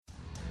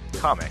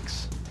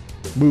Comics.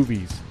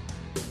 Movies.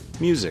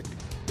 Music.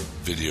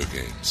 Video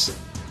games.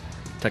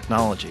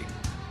 Technology.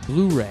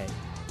 Blu-ray.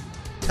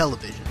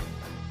 Television.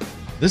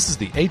 This is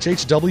the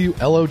HHW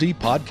LOD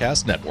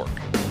Podcast Network.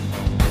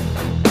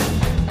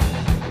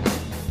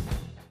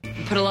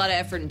 We put a lot of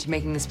effort into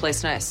making this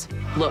place nice.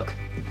 Look.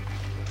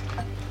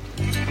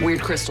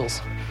 Weird crystals.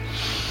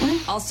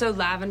 Also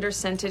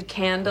lavender-scented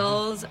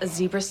candles, a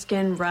zebra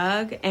skin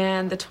rug,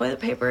 and the toilet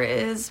paper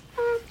is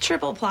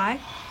triple ply.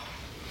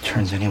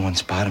 Turns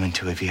anyone's bottom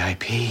into a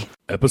VIP.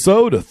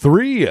 Episode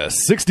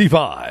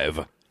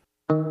 365.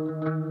 The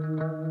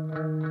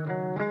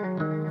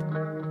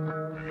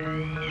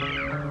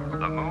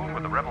moon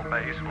with the rebel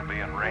base will be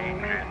in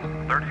range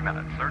in 30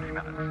 minutes.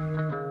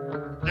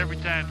 Every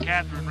time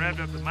Catherine revved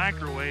up the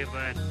microwave,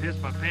 I'd piss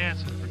my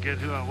pants and forget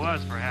who I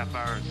was for a half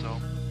hour or so.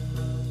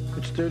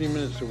 It's 30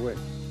 minutes away.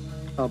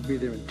 I'll be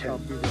there in 10.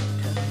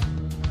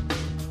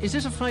 Is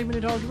this a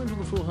 5-minute argument or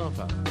the full half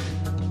hour?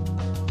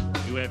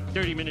 You have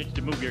 30 minutes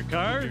to move your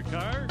car.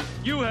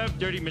 You have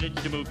 30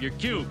 minutes to move your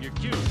cube.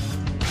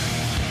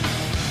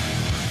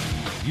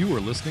 You are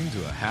listening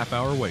to a half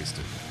hour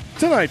wasted.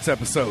 Tonight's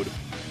episode.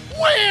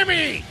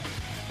 Whammy!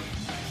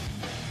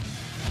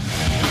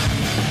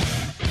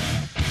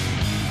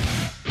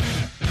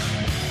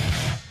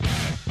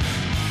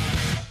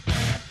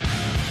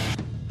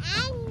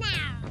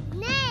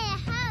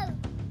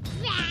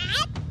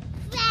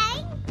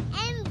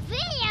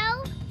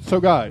 So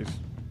guys,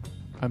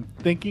 I'm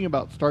thinking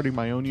about starting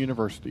my own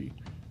university.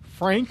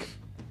 Frank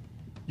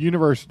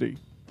University.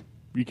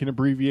 You can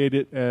abbreviate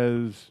it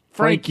as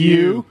Frank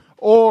U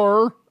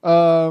or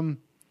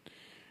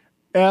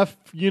F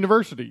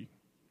University.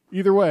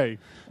 Either way.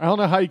 I don't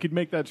know how you could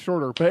make that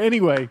shorter. But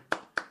anyway,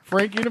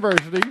 Frank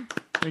University.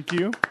 Thank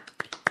you.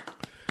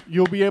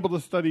 You'll be able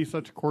to study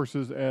such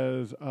courses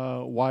as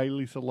Why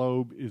Lisa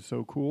Loeb is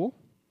So Cool.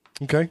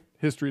 Okay.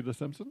 History of the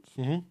Simpsons.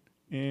 Mm-hmm.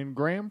 And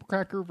Graham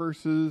Cracker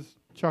versus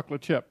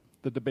Chocolate Chip.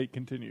 The debate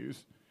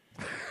continues.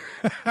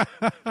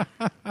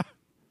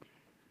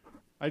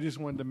 I just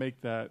wanted to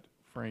make that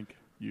Frank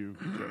U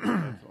joke.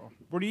 That's all.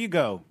 Where do you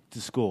go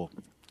to school?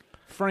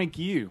 Frank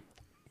U.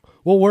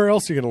 Well, where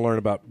else are you going to learn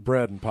about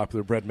bread and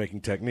popular bread making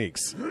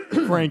techniques?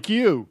 Frank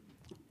U.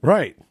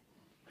 Right.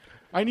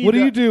 I need. What do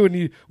you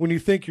do when you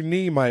think your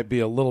knee might be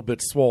a little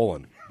bit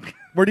swollen?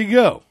 Where do you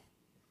go?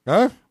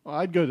 Huh? Well,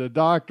 I'd go to the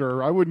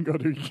doctor. I wouldn't go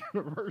to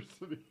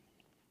university.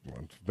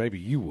 Well, maybe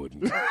you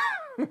wouldn't.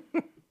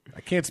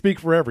 I can't speak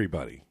for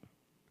everybody.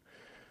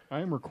 I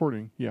am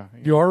recording. Yeah.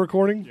 You are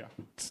recording? Yeah.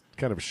 It's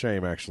kind of a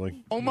shame,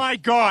 actually. Oh, my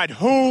God.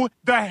 Who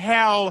the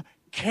hell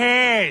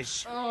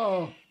cares?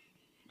 Oh.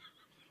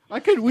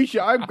 I'm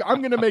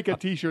going to make a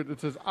T-shirt that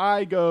says,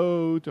 I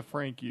go to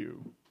Frank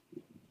U.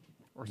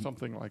 Or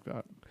something like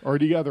that. Or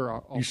the other.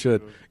 You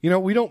should. You know,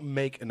 we don't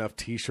make enough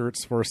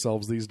T-shirts for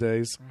ourselves these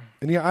days.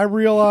 And yeah, I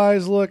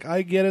realize, look,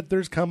 I get it.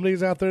 There's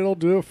companies out there that'll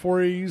do it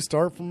for you. You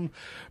start from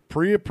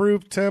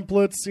pre-approved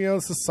templates,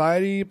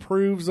 society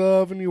approves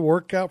of, and you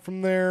work out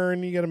from there,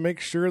 and you got to make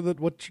sure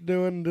that what you're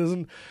doing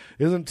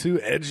isn't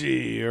too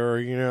edgy, or,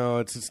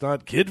 it's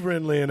not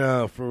kid-friendly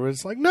enough. Or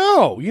it's like,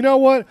 no, you know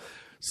what?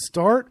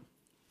 Start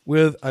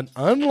with an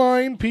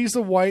unlined piece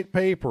of white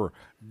paper.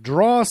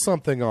 Draw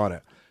something on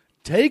it.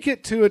 Take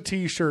it to a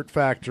T-shirt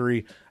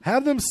factory.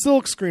 Have them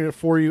silk screen it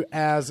for you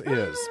as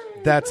is.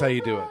 That's how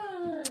you do it.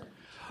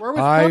 Where was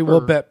I Pepper?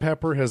 will bet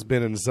Pepper has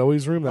been in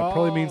Zoe's room. That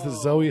probably means that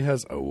Zoe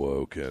has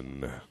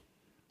awoken.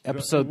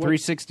 Episode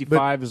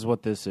 365 is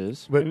what this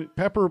is. But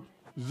Pepper...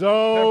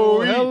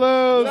 Zoe!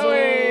 Hello,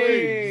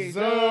 Zoe!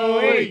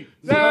 Zoe!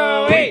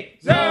 Zoe!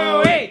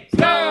 Zoe!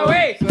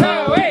 Zoe!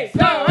 Zoe!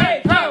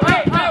 Zoe!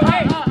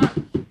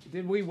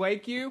 Did we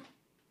wake you?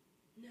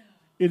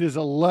 It is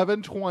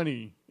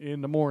 11:20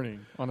 in the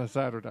morning on a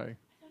Saturday.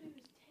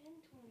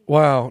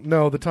 Wow.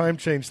 No, the time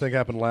change thing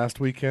happened last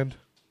weekend.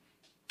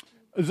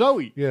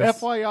 Zoe,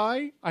 Yes.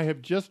 FYI, I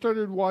have just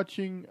started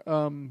watching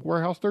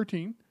Warehouse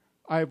 13.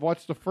 I have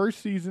watched the first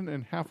season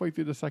and halfway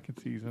through the second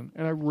season,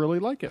 and I really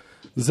like it.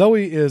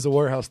 Zoe is a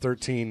Warehouse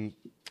 13.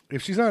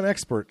 If she's not an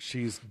expert,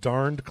 she's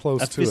darned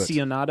close to it.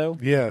 Aficionado?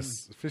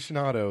 Yes.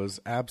 Aficionado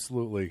is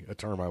absolutely a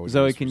term I would use.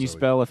 Zoe, for can you Zoe.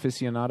 spell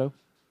aficionado?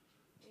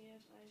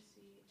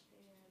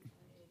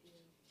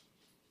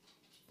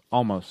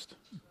 Almost.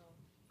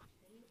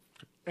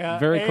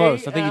 Very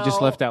close. I think you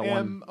just left out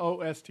one.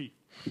 ALMOST.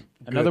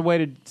 Another way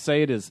to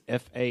say it is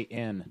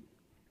FAN.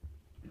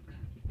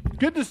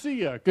 Good to see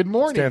you. Good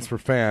morning. Stands for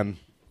fan.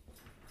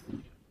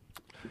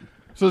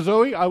 So,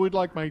 Zoe, I would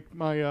like my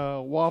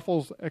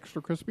waffles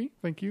extra crispy.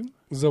 Thank you.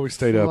 Zoe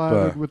stayed up.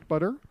 Slathered with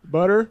butter.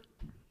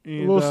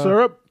 And, A little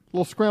syrup.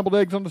 Little scrambled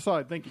eggs on the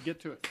side. Thank you.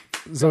 Get to it.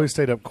 Zoe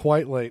stayed up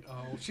quite late.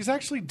 Oh, she's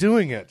actually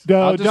doing it. No,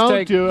 I'll just don't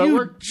take- do it.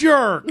 You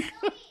jerk.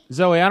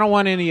 Zoe, I don't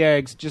want any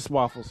eggs, just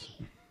waffles.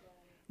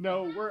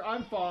 No,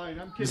 I'm fine.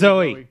 I'm kidding,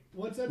 Zoe,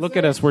 Zoe. look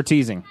at us. We're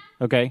teasing,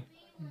 okay?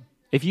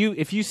 If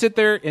you sit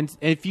there and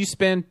if you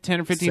spend 10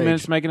 or 15 Sage.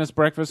 minutes making us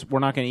breakfast, we're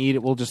not going to eat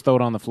it. We'll just throw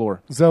it on the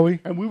floor. Zoe?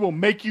 And we will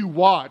make you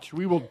watch.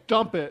 We will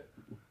dump it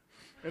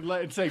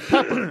and say,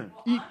 Pepper,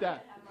 eat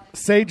that.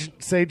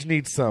 Sage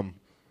needs some.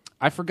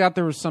 I forgot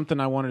there was something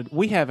I wanted.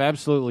 We have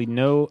absolutely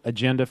no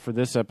agenda for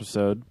this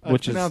episode,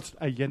 which is pronounced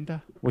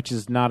agenda, which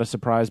is not a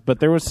surprise. But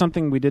there was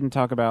something we didn't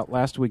talk about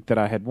last week that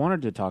I had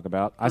wanted to talk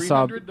about. I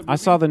saw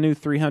the new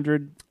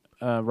 300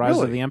 Rise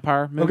of the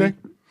Empire movie. Okay.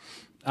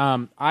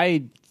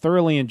 I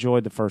thoroughly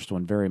enjoyed the first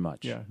one very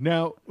much. Yeah.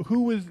 Now,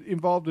 who was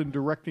involved in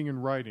directing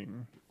and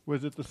writing?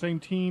 Was it the same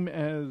team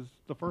as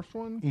the first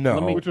one?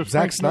 No, which was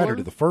Zack Frank Snyder Miller?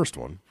 did the first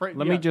one. Let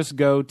me just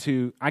go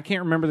to. I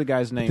can't remember the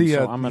guy's name.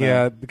 So I'm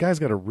gonna. The guy's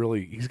got a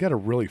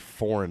really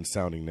foreign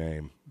sounding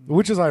name,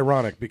 which is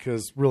ironic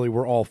because really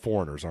we're all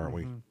foreigners, aren't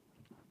we?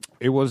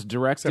 It was Except for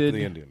directed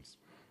the Indians.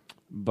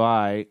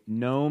 by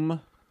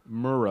Noam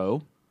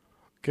Murrow.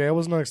 Okay, I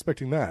was not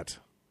expecting that.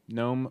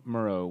 Noam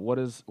Murrow.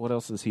 What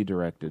else has he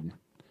directed?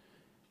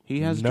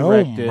 He has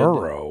Noam directed.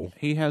 Murrow.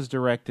 He has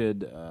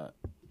directed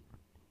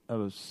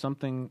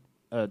something.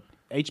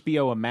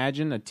 HBO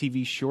Imagine, a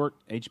TV short.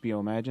 HBO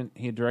Imagine.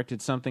 He had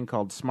directed something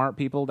called Smart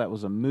People. That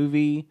was a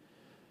movie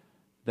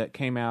that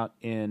came out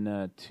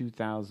in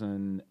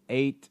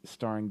 2008,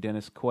 starring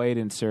Dennis Quaid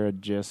and Sarah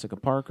Jessica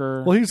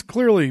Parker. Well, he's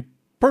clearly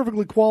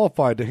perfectly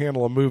qualified to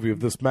handle a movie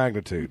of this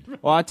magnitude.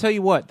 Well, I tell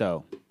you what,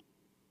 though,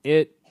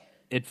 it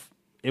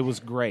was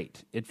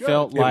great. It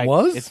felt like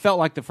was? It felt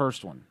like the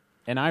first one,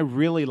 and I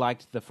really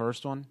liked the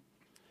first one.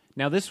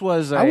 Now, this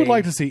was I would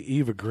like to see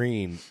Eva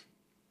Green.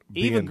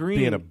 Eva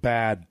being a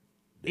bad.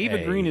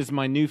 Eva Green is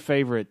my new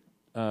favorite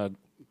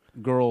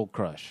girl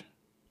crush.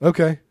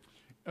 Okay.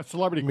 A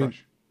celebrity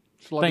crush.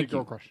 Celebrity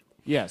girl crush.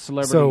 Yeah,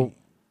 celebrity. So,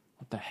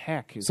 what the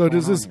heck is so going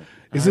does this? on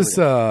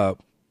here?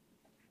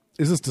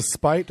 Is this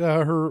despite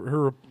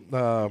her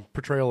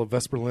portrayal of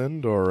Vesper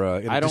Lind, or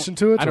in addition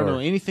to it? I don't or? know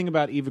anything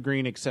about Eva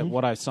Green except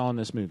what I saw in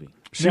this movie.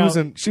 She was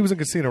in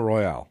Casino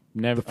Royale,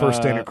 Never- the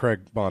first Daniel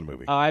Craig Bond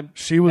movie.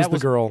 She that was the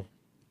was- girl.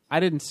 I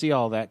didn't see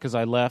all that because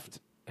I left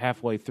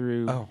halfway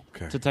through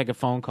okay. to take a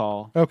phone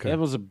call. Okay. It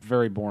was a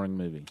very boring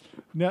movie.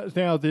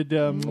 Now did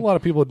A lot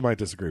of people might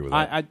disagree with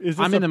that.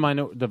 I'm in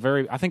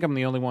I think I'm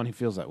the only one who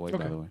feels that way.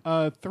 By the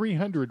way,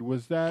 300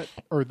 was that,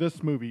 or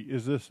this movie?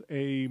 Is this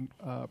a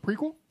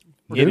prequel?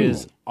 it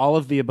is all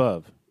of the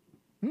above.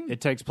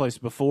 It takes place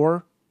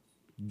before,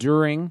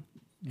 during,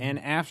 and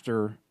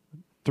after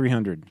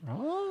 300.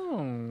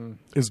 Oh,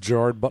 Is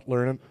Gerard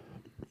Butler in it?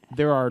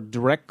 There are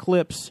direct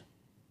clips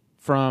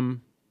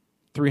from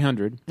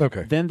 300.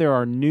 Okay. Then there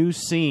are new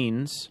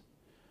scenes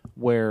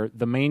where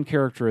the main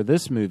character of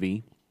this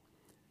movie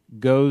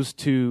goes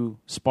to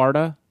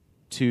Sparta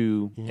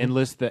to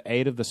enlist the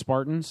aid of the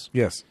Spartans.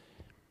 Yes.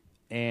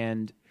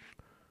 And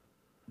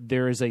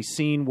there is a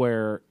scene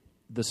where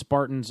the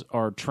Spartans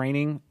are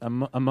training,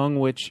 among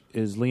which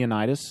is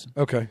Leonidas.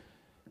 Okay.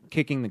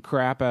 Kicking the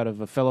crap out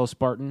of a fellow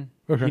Spartan,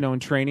 Okay. in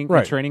training,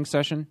 Right. a training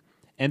session.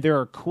 And there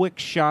are quick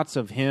shots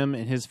of him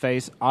and his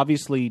face,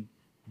 obviously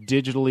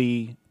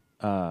digitally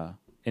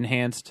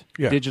enhanced,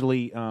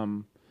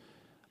 digitally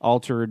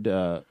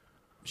altered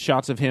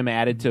shots of him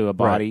added to a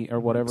body or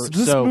whatever. So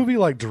does this movie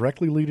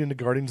directly lead into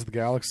Guardians of the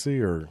Galaxy,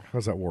 or how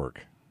does that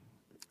work?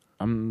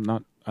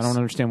 I don't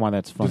understand why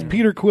that's funny. Does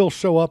Peter Quill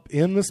show up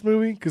in this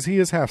movie? Because he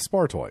is half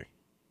Spartoy.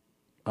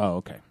 Oh,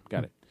 okay.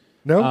 Got it.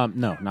 No?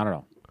 No, not at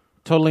all.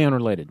 Totally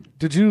unrelated.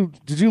 Did you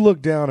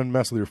look down and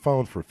mess with your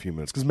phone for a few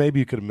minutes? Because maybe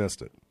you could have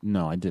missed it.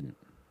 No, I didn't.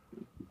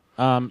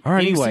 All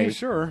right, anyway,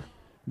 sure.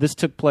 This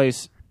took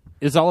place.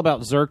 It's all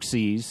about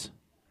Xerxes.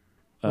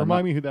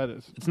 remind me who that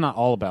is. It's not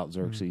all about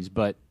Xerxes,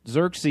 but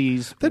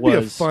Xerxes That'd was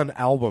be a fun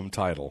album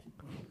title.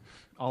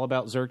 all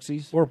about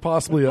Xerxes. Or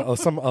possibly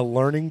a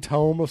learning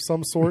tome of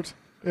some sort.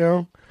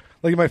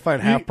 Like you might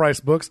find half-price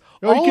books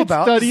all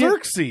about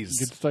Xerxes.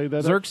 You could study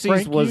that.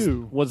 Xerxes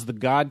was the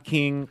god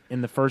king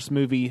in the first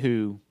movie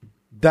who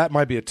That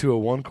might be a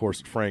 201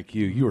 course at Frank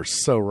U. You are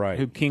so right.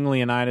 who King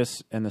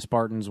Leonidas and the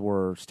Spartans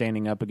were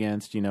standing up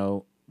against.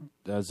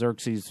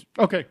 Xerxes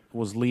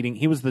was leading.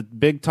 He was the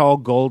big, tall,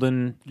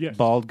 golden,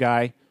 bald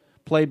guy,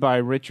 played by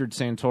Richard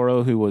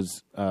Santoro, who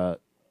was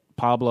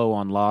Pablo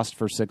on Lost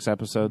for 6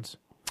 episodes.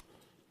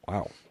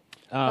 Wow.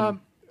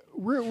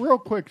 Real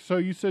quick, so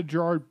you said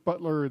Gerard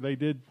Butler, they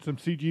did some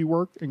CG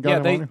work and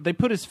got him on they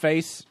put his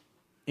face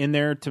in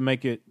there to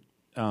make it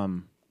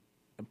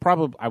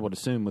probably, I would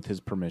assume, with his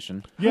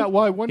permission. Yeah,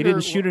 well, I wonder... He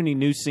didn't shoot any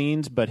new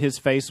scenes, but his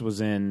face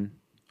was on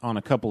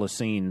a couple of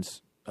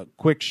scenes.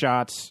 Quick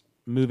shots,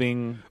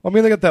 moving. I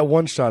mean, they got that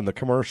one shot in the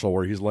commercial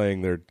where he's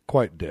laying there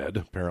quite dead,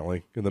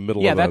 apparently, in the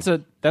middle of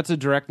that's a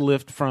direct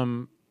lift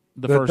from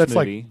the first that's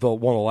movie. That's like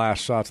one of the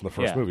last shots in the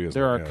first movie, isn't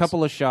there it? are a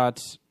couple of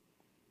shots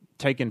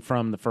taken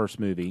from the first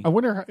movie. I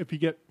wonder if you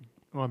get...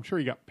 Well, I'm sure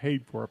you got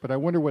paid for it, but I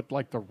wonder what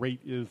the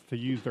rate is to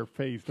use their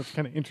face. That's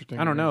kind of interesting.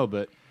 I don't know,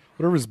 but...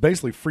 Whatever is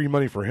basically free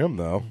money for him,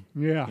 though.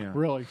 Yeah,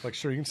 really. Like,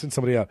 sure, you can send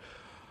somebody out.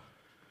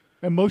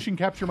 And motion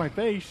capture my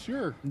face,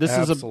 sure.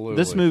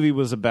 This movie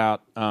was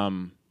about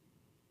the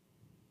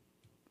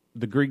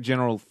Greek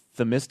general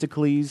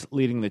Themistocles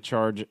leading the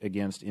charge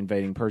against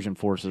invading Persian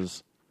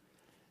forces,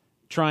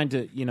 trying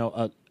to,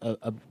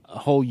 a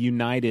whole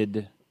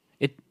united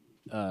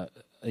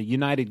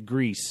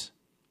Greece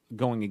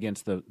going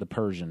against the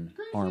Persian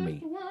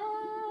army.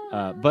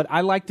 But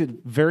I liked it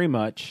very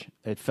much.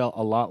 It felt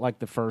a lot like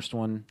the first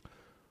one.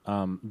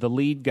 The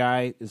lead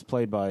guy is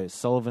played by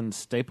Sullivan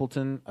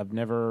Stapleton. I've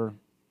never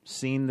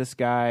seen this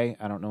guy.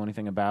 I don't know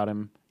anything about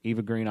him.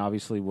 Eva Green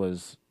obviously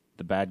was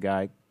the bad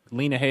guy.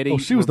 Lena Headey. Oh,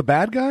 she was the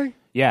bad guy?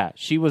 Yeah,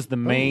 she was the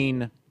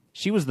main.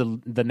 She was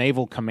the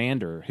naval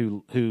commander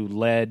who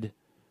led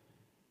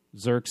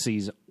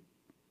Xerxes'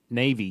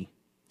 navy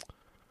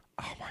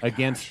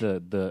against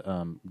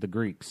the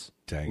Greeks.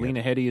 Dang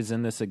Lena Headey is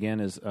in this again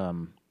as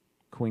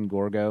Queen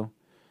Gorgo.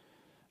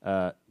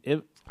 I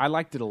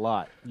liked it a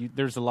lot.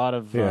 There's a lot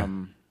of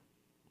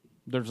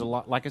there's a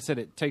lot. Like I said,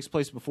 it takes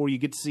place before you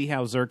get to see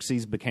how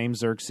Xerxes became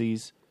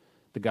Xerxes,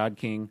 the God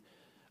King.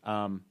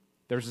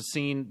 There's a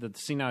scene, the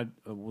scene I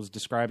was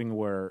describing,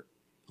 where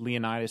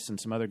Leonidas and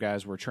some other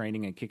guys were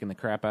training and kicking the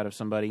crap out of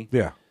somebody.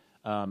 Yeah.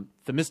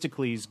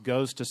 Themistocles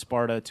goes to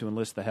Sparta to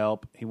enlist the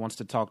help. He wants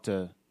to talk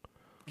to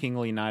King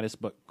Leonidas,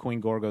 but Queen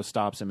Gorgo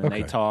stops him, and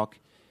they talk.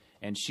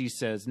 And she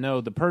says,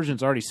 "No, the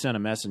Persians already sent a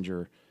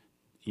messenger,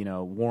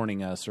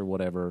 warning us or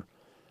whatever."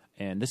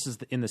 And this is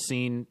in the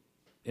scene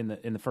in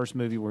the first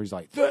movie where he's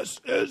like,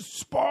 "This is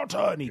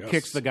Sparta," and he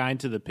kicks the guy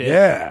into the pit.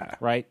 Yeah,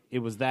 right. It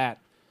was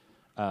that.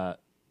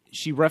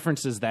 She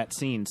references that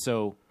scene.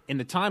 So in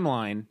the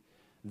timeline,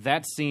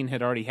 that scene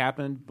had already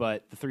happened,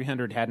 but the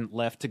 300 hadn't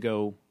left to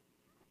go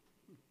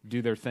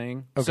do their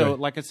thing. Okay. So,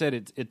 like I said,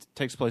 it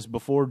takes place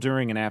before,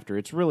 during, and after.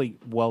 It's really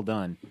well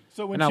done.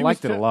 So and I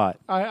liked it a lot.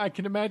 I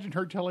can imagine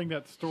her telling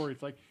that story.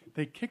 It's like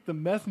they kicked the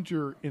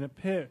messenger in a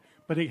pit,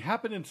 but it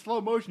happened in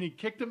slow motion. He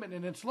kicked him, and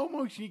then in slow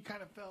motion, he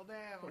kind of fell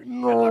down. It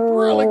looked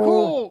really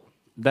cool.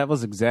 That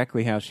was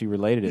exactly how she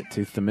related it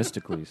to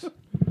Themistocles.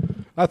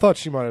 I thought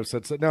she might have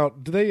said so. Now,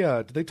 do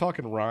they talk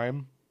in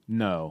rhyme?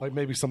 No. Like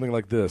maybe something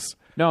like this.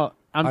 No,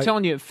 I'm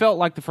telling you, it felt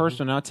like the first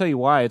one. And I'll tell you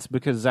why. It's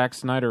because Zack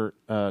Snyder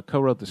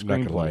co-wrote the screenplay.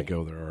 Not gonna let me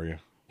go there, are you?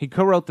 He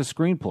co-wrote the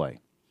screenplay.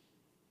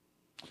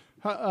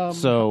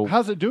 So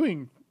how's it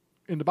doing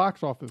in the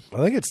box office? I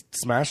think it's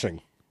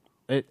smashing.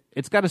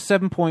 It's got a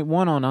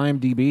 7.1 on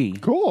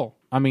IMDb. Cool.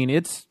 I mean,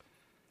 it's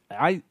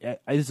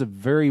a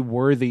very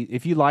worthy.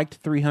 If you liked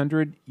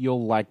 300,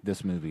 you'll like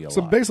this movie a lot.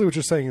 So basically, what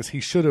you're saying is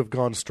he should have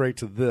gone straight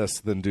to this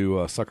than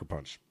do Sucker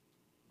Punch.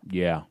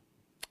 Yeah.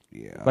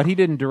 Yeah. But he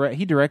didn't direct.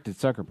 He directed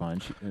Sucker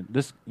Punch.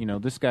 This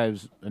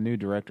guy's a new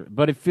director,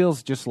 but it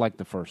feels just like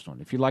the first one.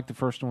 If you like the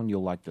first one,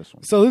 you'll like this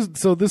one. So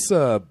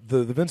the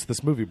events of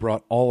this movie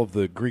brought all of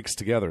the Greeks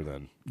together.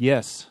 Then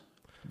yes,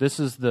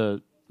 this is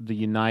the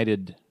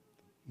United.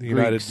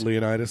 Leonidas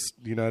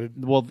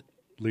United. Well,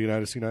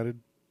 Leonidas United,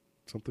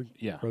 something.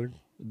 Yeah. Brother?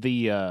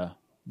 The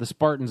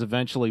Spartans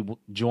eventually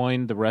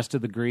joined the rest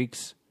of the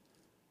Greeks.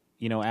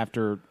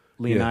 After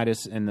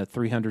Leonidas and the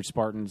 300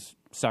 Spartans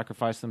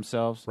sacrificed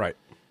themselves. Right.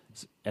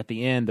 At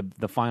the end,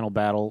 the final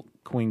battle,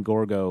 Queen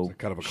Gorgo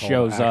kind of a call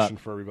shows to action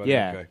up. For everybody.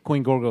 Yeah, okay.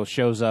 Queen Gorgo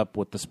shows up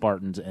with the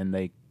Spartans, and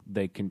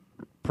they can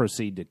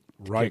proceed to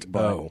kick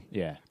butt. Oh,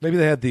 yeah. Maybe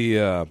they had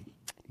the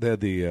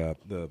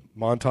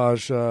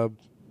montage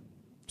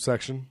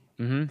section.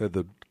 Mm-hmm. They had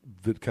the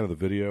kind of the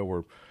video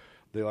where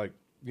they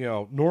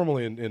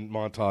normally in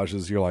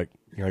montages you're like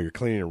you're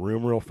cleaning your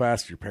room real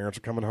fast. Your parents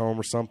are coming home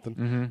or something.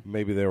 Mm-hmm.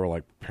 Maybe they were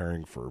like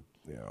preparing for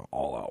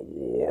all out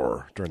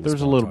war during this.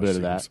 There's a little bit scenes.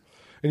 of that.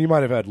 And you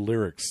might have had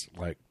lyrics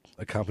like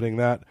accompanying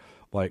that,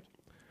 like,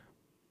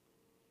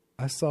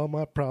 I saw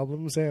my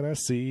problems and I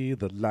see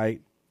the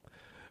light.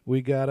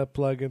 We got to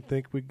plug and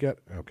think we got...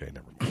 Okay,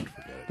 never mind.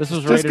 Forget it. This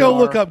was Just rated go R.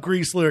 look up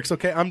Grease lyrics,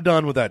 okay? I'm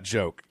done with that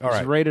joke. All right.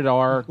 It's rated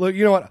R. Look,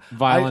 you know what?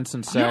 Violence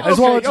and sex. I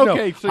just want to let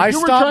you know, so I you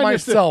were stopped trying to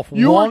myself set-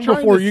 you were long trying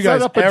before to you set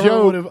guys up a ever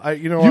joke. would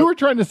have... You know You what? were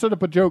trying to set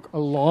up a joke a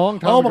long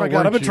time Oh, ago, my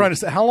God. I've been weren't trying you?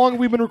 to say... How long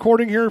have we been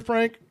recording here,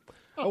 Frank?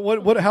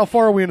 How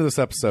far are we into this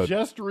episode?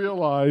 Just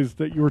realized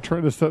that you were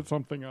trying to set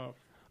something up.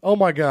 Oh,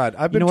 my God.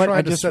 I've been You know what? trying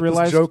I to just set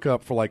realized- this joke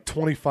up for like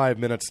 25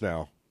 minutes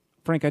now.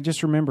 Frank, I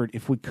just remembered,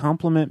 if we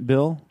compliment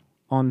Bill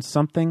on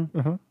something,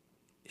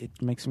 it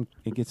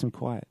gets him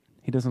quiet.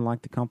 He doesn't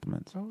like the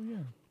compliments. Oh, yeah.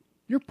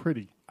 You're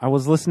pretty. I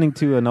was listening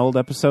to an old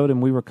episode,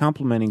 and we were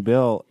complimenting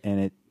Bill, and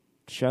it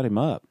shut him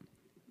up.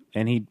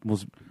 And he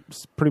was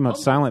pretty much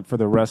silent for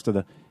the rest of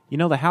the...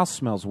 the house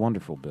smells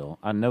wonderful, Bill.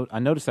 I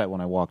noticed that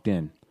when I walked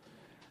in.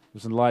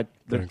 There's a lot...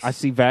 I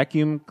see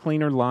vacuum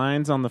cleaner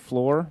lines on the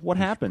floor. What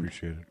happened?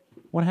 Appreciate it.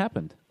 What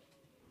happened?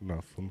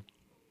 Nothing.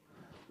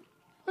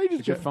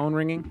 Is your phone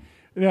ringing?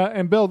 Yeah,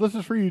 and Bill, this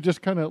is for you.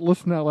 Just kind of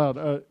listen out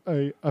loud.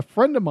 A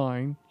friend of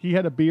mine, he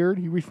had a beard.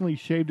 He recently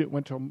shaved it,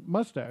 went to a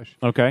mustache.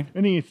 Okay.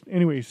 And he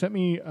sent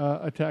me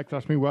a text,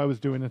 asked me what I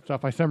was doing and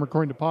stuff. I sent him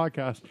recording the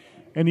podcast,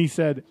 and he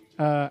said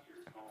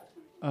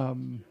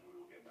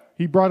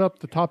he brought up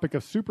the topic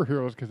of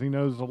superheroes because he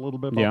knows a little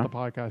bit about the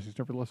podcast. He's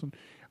never listened.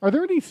 Are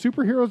there any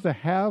superheroes that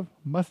have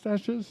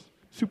mustaches?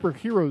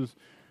 Superheroes.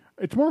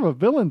 It's more of a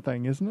villain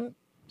thing, isn't it?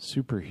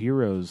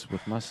 Superheroes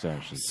with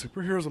mustaches.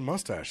 Superheroes and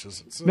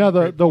mustaches. Now,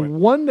 the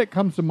one that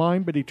comes to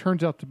mind, but he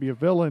turns out to be a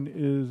villain,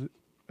 is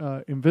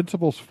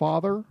Invincible's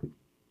father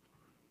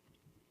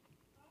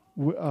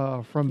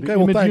from the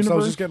Image thanks. universe. I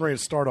was just getting ready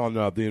to start on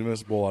the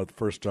Invincible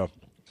first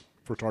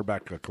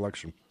hardback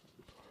collection.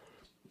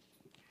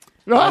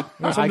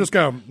 I'm just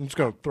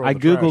gonna throw. I it in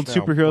the googled trash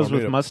now. superheroes Don't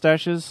with need it.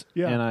 mustaches,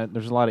 Yeah. and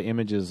there's a lot of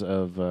images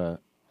of.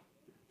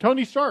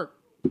 Tony Stark.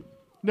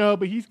 No,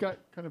 but he's got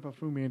kind of a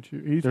Fu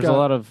Manchu. There's a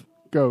lot of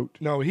goat.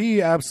 No,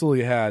 he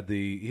absolutely had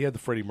the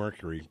Freddie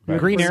Mercury.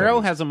 Green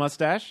Arrow has a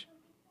mustache.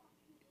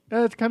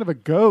 It's kind of a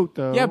goat,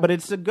 though. Yeah, but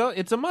it's a goat.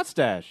 It's a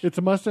mustache. It's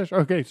a mustache.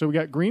 Okay, so we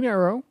got Green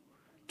Arrow,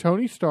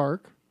 Tony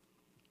Stark.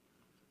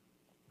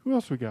 Who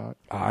else we got?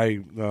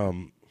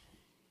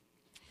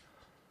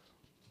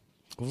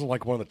 Wasn't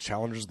like one of the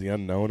Challengers, the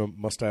Unknown, a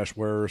mustache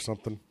wearer or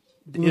something.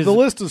 Is- the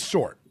list is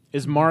short.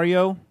 Is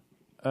Mario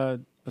a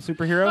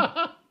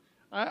superhero?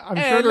 I'm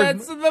Hey, sure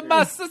let's the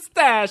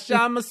mustache.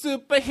 I'm a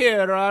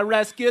superhero. I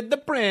rescued the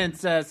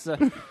princess.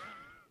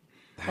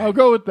 I'll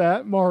go with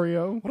that,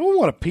 Mario. I don't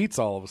want a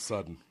pizza all of a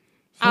sudden.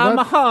 I'm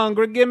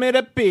hungry. Give me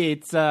the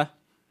pizza.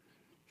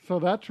 So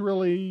that's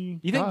really.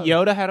 You think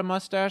Yoda had a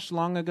mustache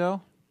long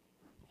ago?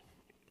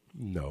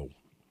 No.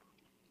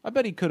 I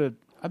bet he could have.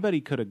 I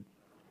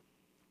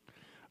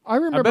I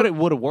remember. bet it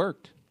would have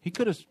worked. He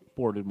could have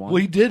sported one.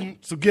 Well, he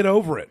didn't. So get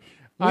over it.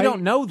 We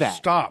don't know that.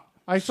 Stop.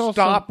 I saw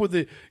Stop with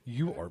it.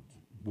 You are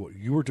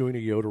doing a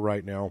Yoda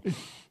right now.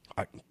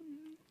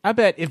 I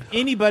bet if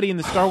anybody in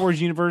the Star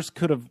Wars universe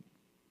could have.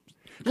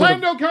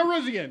 Lando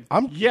Calrissian.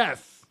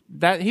 Yes.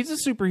 That he's a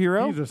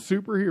superhero. He's a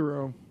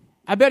superhero.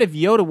 I bet if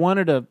Yoda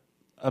wanted a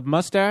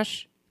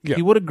mustache,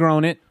 he would have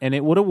grown it, and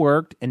it would have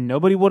worked, and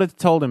nobody would have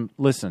told him,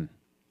 listen.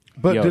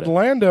 But Yoda. did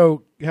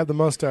Lando have the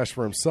mustache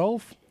for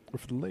himself or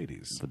for the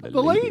ladies?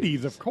 The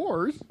ladies, of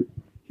course.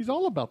 He's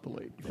all about the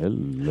ladies.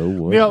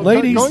 Hello, Now,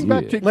 ladies, going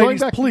back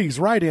to please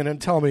write in and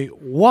tell me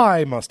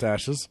why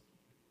mustaches.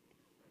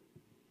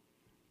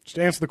 Just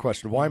answer the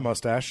question. Why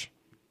mustache?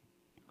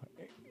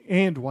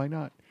 And why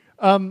not?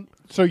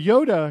 So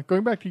Yoda,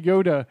 going back to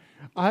Yoda,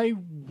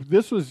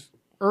 this was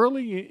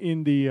early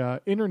in the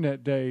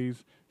internet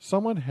days.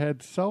 Someone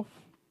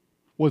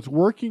was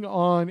working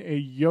on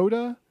a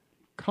Yoda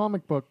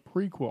comic book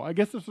prequel. I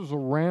guess this was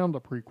around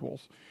the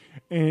prequels,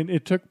 and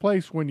it took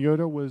place when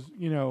Yoda was,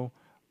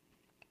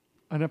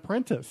 an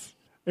apprentice.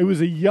 It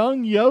was a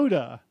young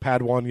Yoda.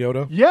 Padawan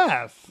Yoda?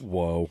 Yes.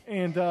 Whoa.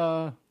 And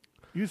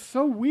he was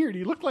so weird.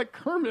 He looked like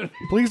Kermit.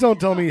 Please don't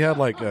tell me he had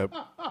like a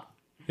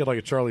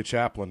Charlie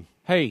Chaplin.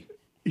 Hey,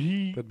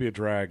 that'd be a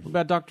drag. What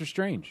about Doctor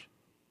Strange?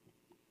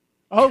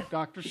 Oh,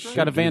 Doctor Strange.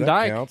 Got a Van That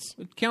Dyke. counts.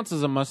 It counts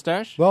as a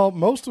mustache. Well,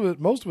 most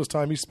of his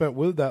time he spent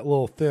with that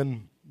little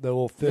thin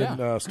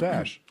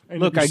stash.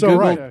 Look, You're I so googled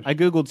right. I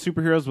googled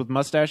superheroes with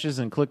mustaches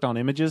and clicked on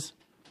images.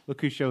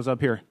 Look who shows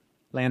up here.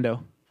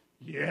 Lando.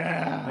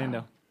 Yeah.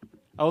 Lando.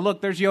 Oh,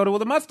 look, there's Yoda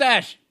with a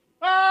mustache.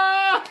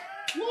 Ah!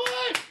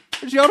 What?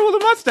 There's Yoda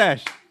with a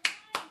mustache.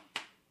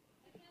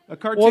 A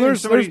cartoon. Well,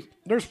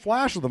 there's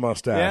Flash with a yeah,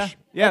 mustache.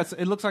 yes.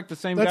 It looks like the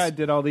same That's- guy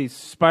did all these.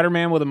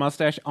 Spider-Man with a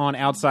mustache on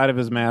outside of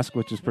his mask,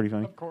 which is pretty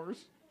funny. Of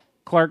course.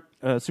 Clark,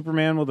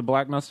 Superman with a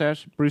black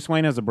mustache. Bruce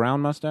Wayne has a brown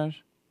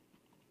mustache.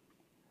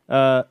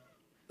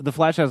 The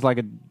Flash has like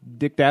a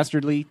Dick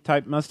Dastardly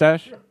type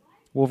mustache.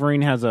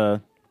 Wolverine has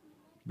a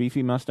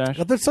beefy mustache.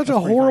 But that's such a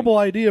horrible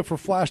idea for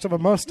Flash to have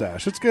a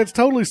mustache. It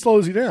totally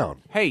slows you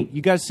down. Hey,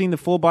 you guys seen the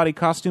full body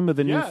costume of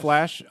the new Yes,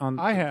 Flash on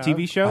I have.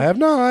 TV show? I have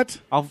not.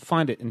 I'll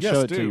find it and Yes,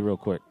 show it to do. you real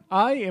quick.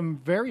 I am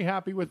very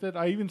happy with it.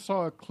 I even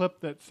saw a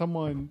clip that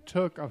someone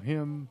took of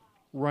him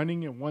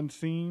running in one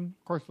scene.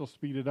 Of course, they'll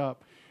speed it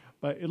up,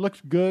 but it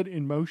looks good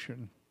in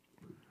motion.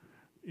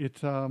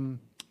 It's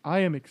I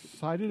am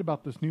excited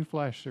about this new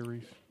Flash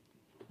series.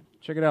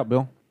 Check it out,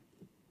 Bill.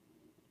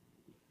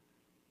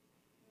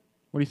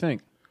 What do you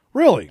think?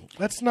 Really?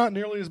 That's not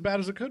nearly as bad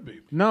as it could be.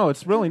 No,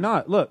 it's really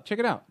not. Look, check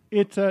it out.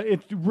 It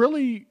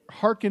really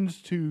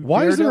harkens to.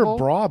 Why is there a Daredevil.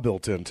 bra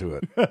built into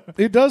it?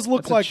 It does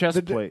look That's a like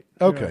chest plate.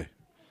 Okay.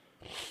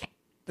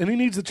 And he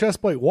needs a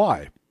chest plate.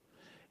 Why?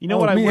 You know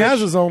what I He wish? has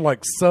his own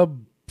like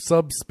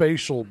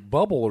subspatial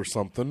bubble or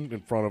something in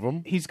front of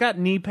him. He's got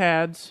knee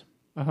pads.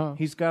 Uh-huh.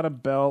 He's got a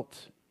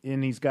belt,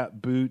 and he's got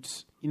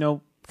boots. You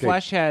know,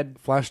 Okay.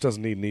 Flash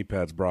doesn't need knee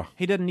pads, brah.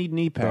 He doesn't need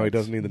knee pads. No, he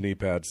doesn't need the knee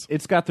pads.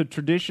 It's got the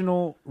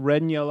traditional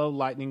red and yellow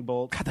lightning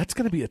bolt. God, that's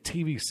going to be a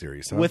TV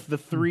series, huh? With the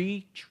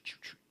three.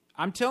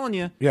 I'm telling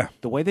you. Yeah.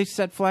 The way they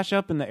set Flash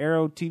up in the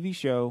Arrow TV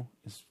show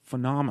is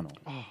phenomenal.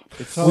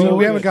 It's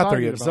we haven't got there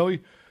excited yet.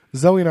 about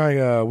Zoe and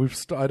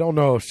I, I don't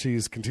know if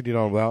she's continued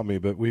on without me,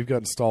 but we've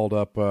gotten stalled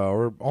up.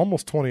 We're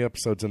almost 20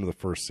 episodes into the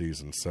first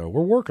season, so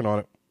we're working on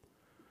it.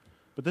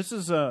 But this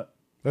is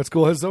That's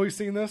cool. Has Zoe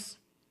seen this?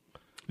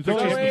 Zoe,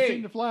 have you Zoe!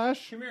 seen the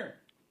Flash? Come here.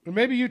 And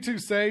maybe you too,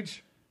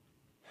 Sage.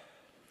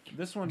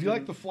 This one. Do you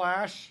like the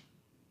Flash?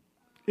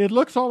 It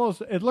looks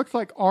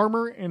like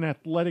armor and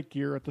athletic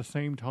gear at the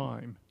same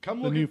time. Come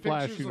The look new at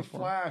Flash pictures of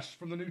uniform. Flash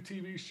from the new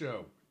TV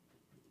show.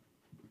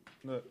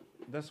 Look,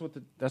 that's what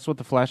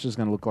the Flash is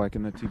going to look like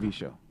in the TV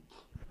show.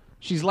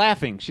 She's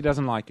laughing. She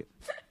doesn't like it.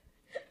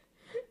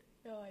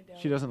 No, I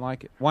don't. She doesn't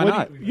like it. Why What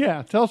not? do you-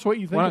 yeah, tell us what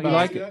you think Why don't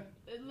about you it. like it?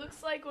 It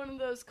looks like one of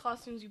those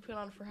costumes you put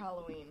on for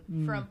Halloween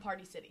Mm. from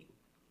Party City.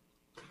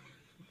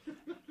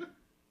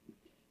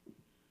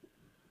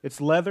 It's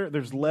leather.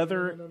 There's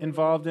leather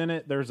involved in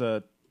it. There's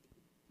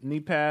knee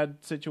pad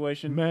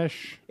situation.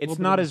 Mesh. It's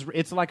not as.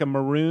 It's like a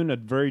maroon, a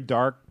very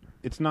dark.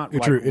 It's not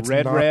like It's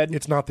red. not, Red.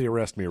 It's not the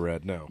Arrest Me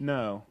red. No.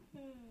 No.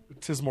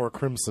 It is more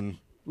crimson.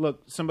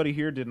 Look, somebody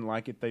here didn't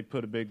like it. They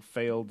put a big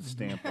failed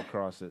stamp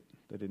across it.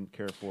 They didn't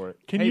care for it.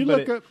 Can you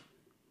look up?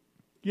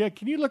 Yeah,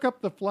 can you look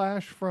up the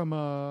Flash from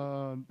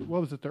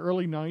what was it? The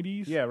early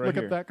 '90s. Yeah, right Look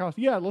here. up that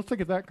costume. Yeah, let's look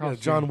at that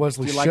costume. John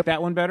Wesley. Do you like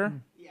that one better?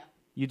 Yeah.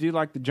 You do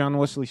like the John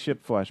Wesley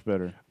Shipp Flash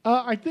better.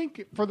 I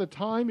think for the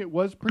time it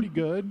was pretty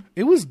good.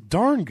 It was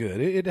darn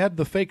good. It had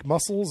the fake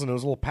muscles and it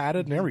was a little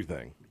padded and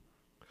everything.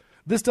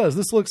 This does.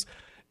 This looks.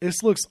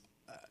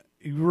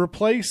 You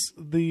replace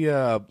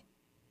the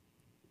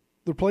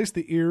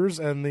ears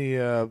and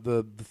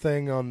the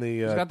thing on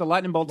the. It's got the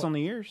lightning bolts on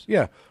the ears.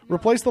 Yeah,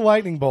 replace the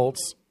lightning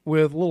bolts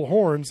with little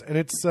horns, and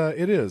it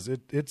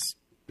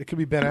could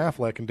be Ben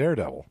Affleck and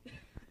Daredevil.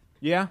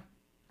 Yeah,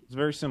 it's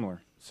very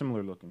similar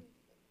looking.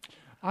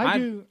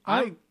 I'm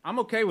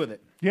okay with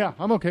it. Yeah,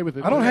 I'm okay with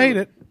it. I don't hate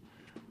it.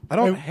 I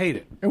don't hate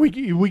it. And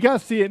we got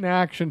to see it in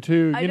action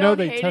too. I You don't know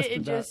they hate tested it.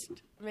 It that.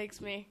 just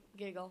makes me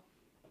giggle.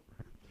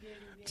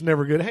 It's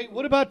never good. Hey,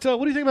 what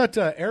do you think about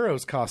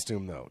Arrow's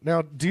costume though?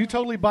 Now, do you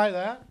totally buy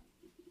that?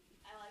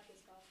 I like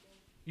his costume.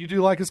 You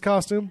do like his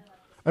costume?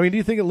 I mean, do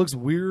you think it looks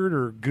weird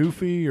or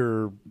goofy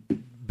or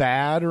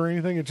bad or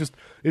anything? It just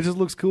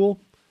looks cool.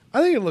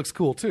 I think it looks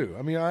cool too.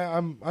 I mean,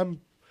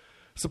 I'm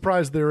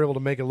surprised they were able to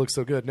make it look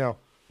so good. Now,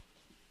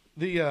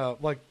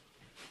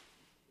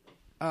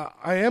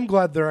 I am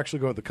glad they're actually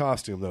going with the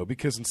costume though,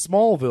 because in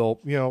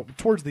Smallville,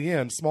 towards the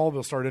end,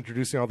 Smallville started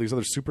introducing all these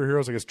other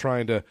superheroes, I guess,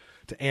 trying to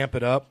amp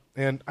it up.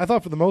 And I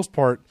thought for the most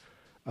part,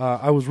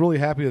 I was really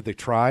happy that they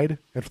tried.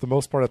 And for the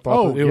most part, I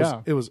thought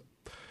it was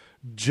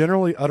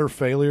generally utter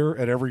failure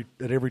at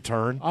every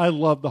turn. I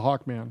love the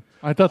Hawkman.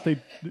 I thought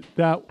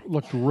that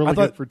looked really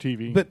good for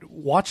TV. But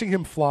watching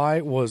him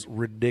fly was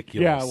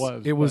ridiculous. Yeah, it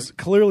was. It was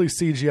clearly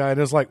CGI, and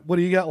it was like, what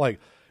do you got, like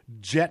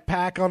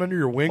jetpack on under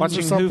your wings Watching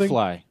or something? who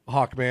fly?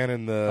 Hawkman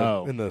in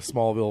the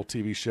Smallville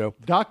TV show.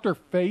 Dr.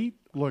 Fate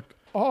looked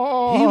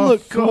awesome. He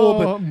looked cool,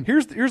 but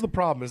here's the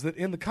problem: is that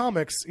in the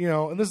comics,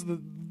 and this is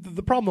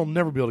the problem they'll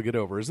never be able to get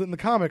over, is that in the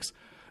comics,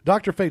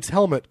 Dr. Fate's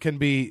helmet can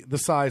be the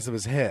size of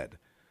his head,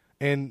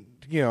 and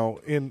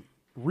in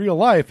real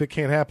life, it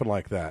can't happen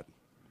like that.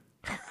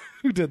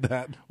 Who did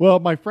that? Well,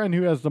 my friend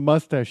who has the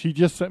mustache, he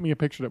just sent me a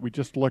picture that we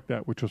just looked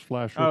at, which was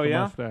Flash with the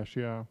mustache.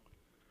 Yeah,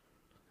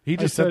 he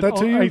just sent that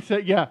to you. I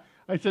said, yeah.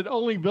 I said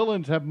only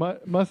villains have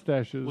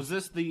mustaches. Was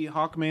this the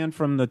Hawkman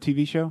from the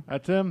TV show?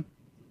 That's him.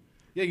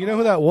 Yeah, you know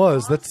who that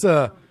was? That's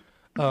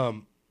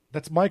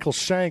Michael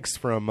Shanks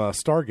from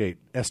Stargate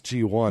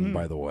SG-1,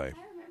 by the way.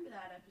 I remember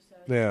that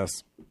episode.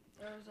 Yes.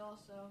 There was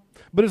also.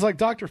 But it's like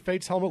Dr.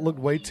 Fate's helmet looked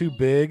way too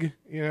big,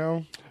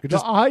 The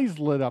eyes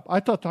lit up. I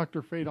thought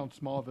Dr. Fate on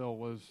Smallville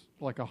was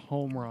like a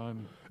home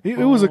run. It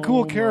was a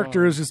cool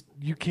character. It's just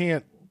you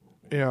can't,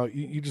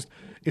 you just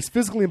it's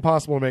physically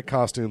impossible to make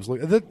costumes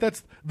look.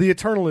 That's the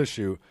eternal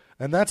issue,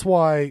 and that's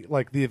why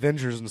like the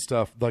Avengers and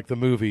stuff, like the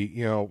movie,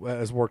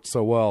 has worked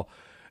so well,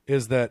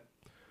 is that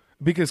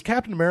because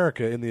Captain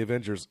America in the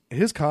Avengers,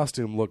 his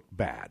costume looked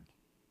bad.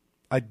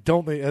 I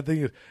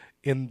think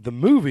in the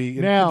movie,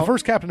 in the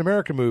first Captain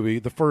America movie,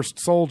 the first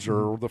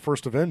soldier or the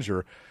first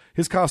Avenger,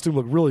 his costume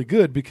looked really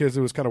good because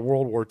it was kind of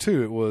World War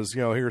II. It was,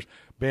 here's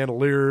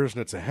bandoliers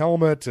and it's a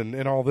helmet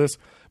and all this.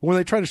 But when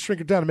they tried to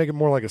shrink it down and make it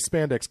more like a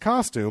spandex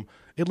costume,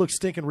 it looked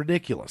stinking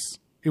ridiculous.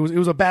 It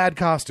was a bad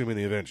costume in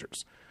the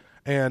Avengers.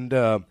 And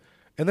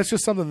that's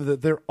just something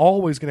that they're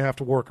always going to have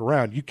to work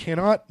around. You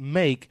cannot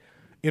make,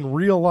 in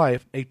real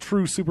life, a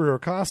true superhero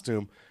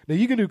costume. Now,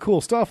 you can do cool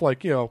stuff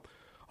like,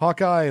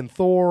 Hawkeye and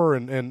Thor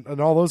and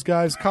all those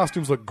guys'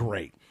 costumes look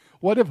great.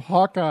 What if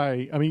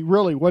Hawkeye,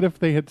 what if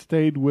they had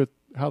stayed with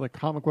how the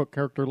comic book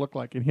character looked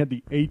like and he had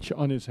the H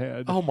on his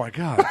head? Oh, my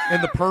God.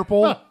 And the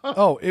purple?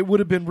 It would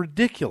have been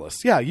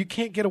ridiculous. Yeah, you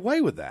can't get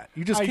away with that.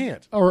 You just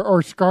can't.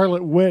 Or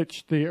Scarlet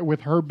Witch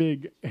with her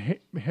big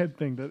head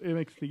thing that it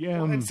makes the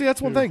M. And see, that's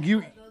one thing.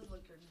 Those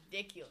looked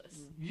ridiculous.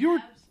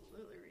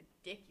 Absolutely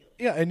ridiculous.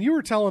 Yeah, and you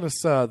were telling us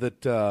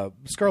that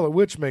Scarlet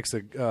Witch makes a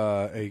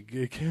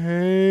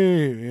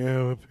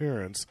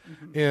appearance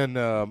in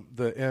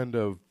the end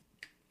of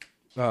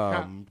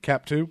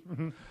Cap 2.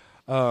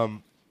 Mm-hmm.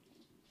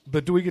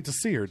 But do we get to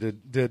see her?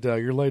 Did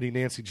your lady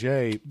Nancy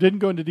J didn't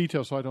go into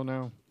detail, so I don't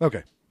know.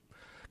 Okay,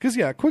 because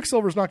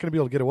Quicksilver's not going to be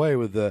able to get away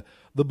with the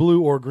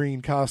blue or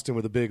green costume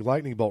with a big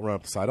lightning bolt run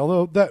up the side.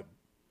 Although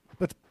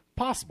that's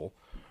possible.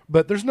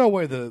 But there's no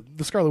way the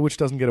Scarlet Witch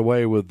doesn't get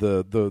away with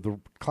the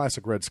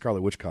classic red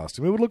Scarlet Witch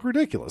costume. It would look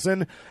ridiculous.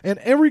 And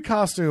every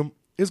costume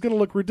is going to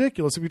look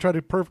ridiculous if you try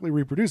to perfectly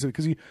reproduce it,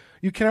 because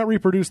you cannot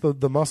reproduce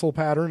the muscle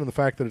pattern and the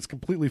fact that it's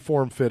completely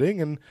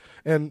form-fitting.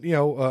 And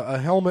a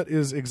helmet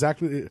is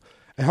exactly...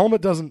 A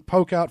helmet doesn't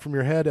poke out from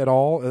your head at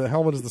all. A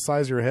helmet is the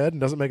size of your head and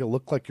doesn't make it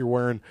look like you're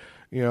wearing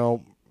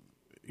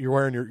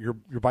your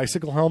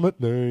bicycle helmet.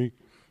 No.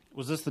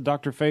 Was this the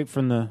Dr. Fate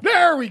from the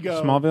There we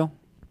go. Smallville?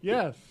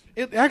 Yes.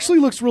 It actually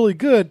looks really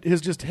good.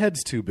 His just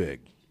head's too big.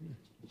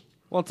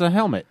 Well, it's a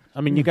helmet.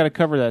 You got to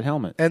cover that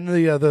helmet. And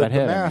the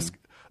head, mask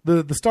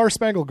The Star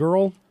Spangled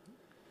Girl,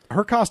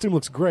 her costume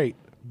looks great,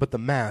 but the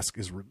mask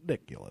is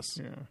ridiculous.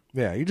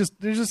 Yeah.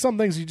 There's just some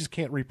things you just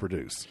can't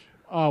reproduce.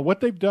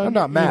 What they've done, I'm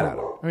not mad at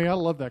it. I mean, I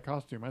love that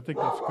costume. I think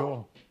that's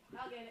cool.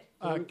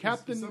 I'll get it.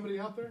 Captain, is somebody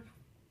out there?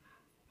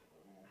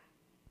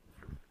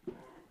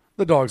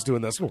 The dog's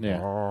doing this.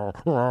 Yeah.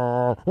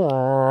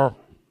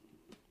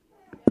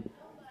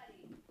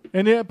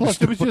 And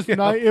plus, it was just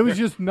nice. It was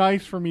just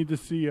nice for me to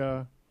see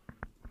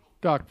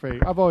Doc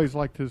Fate. I've always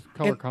liked his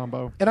color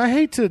combo. And I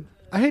hate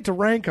to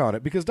rank on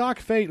it because Doc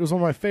Fate was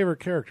one of my favorite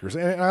characters,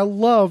 and I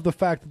love the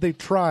fact that they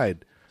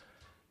tried.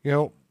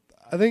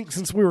 I think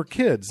since we were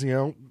kids,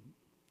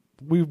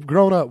 we've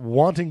grown up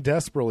wanting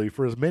desperately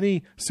for as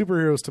many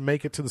superheroes to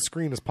make it to the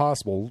screen as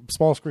possible,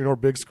 small screen or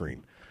big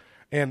screen.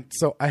 And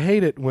so I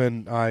hate it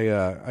when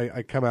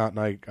I come out and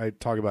I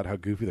talk about how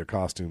goofy their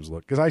costumes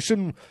look, because I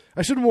shouldn't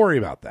worry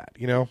about that.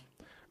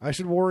 I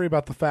should worry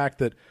about the fact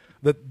that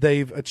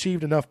they've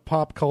achieved enough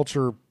pop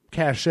culture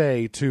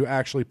cachet to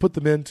actually put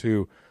them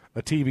into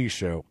a TV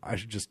show. I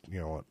should just,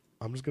 what?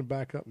 I'm just going to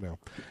back up now.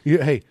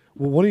 Hey,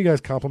 one of you guys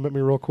compliment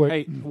me real quick?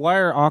 Hey, why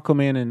are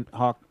Aquaman and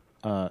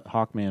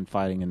Hawkman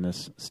fighting in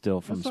this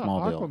still from That's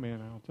Smallville? Not Aquaman,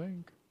 I don't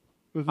think.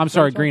 I'm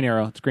sorry, Green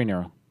Arrow. It's Green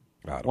Arrow.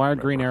 Why are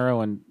Green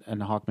Arrow and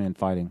Hawkman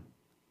fighting?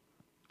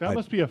 That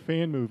must be a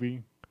fan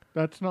movie.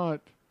 That's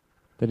not.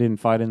 They didn't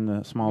fight in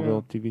the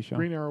Smallville TV show?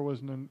 Green Arrow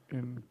wasn't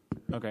in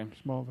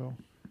Smallville.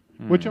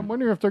 Hmm. Which I'm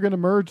wondering if they're going to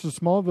merge the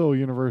Smallville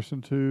universe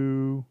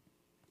into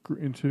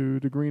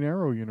the Green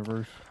Arrow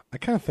universe. I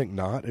kind of think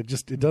not.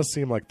 It does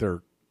seem like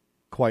they're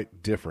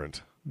quite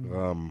different.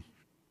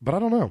 But I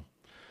don't know.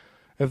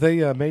 Have they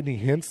made any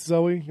hints,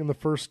 Zoe, in the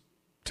first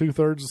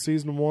 2/3 of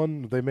season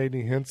 1? Have they made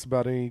any hints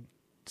about any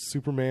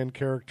Superman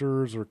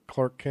characters or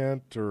Clark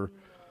Kent or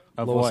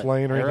Lois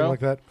Lane or anything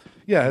like that?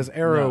 Yeah, has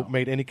Arrow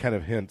made any kind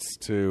of hints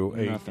to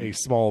a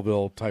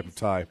Smallville type of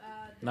tie?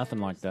 Nothing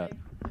like that.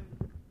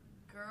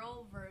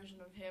 Girl version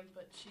of him,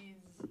 but she's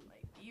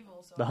like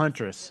evil. So The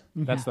Huntress.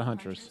 That's the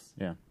Huntress.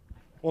 Yeah.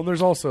 Well, and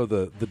there's also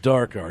the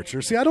Dark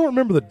Archer. See, I don't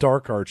remember the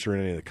Dark Archer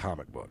in any of the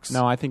comic books.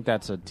 No, I think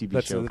that's a TV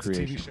show that's a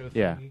creation. TV show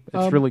Yeah, thingy.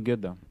 it's really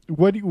good though.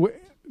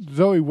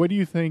 Zoe, what do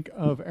you think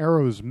of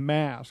Arrow's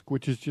mask,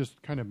 which is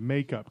just kind of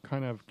makeup,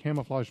 kind of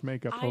camouflage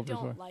makeup? I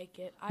don't like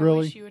it. I Really?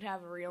 wish you would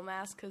have a real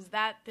mask, because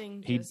that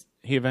thing just...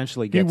 He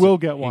eventually gets. He will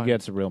get one. He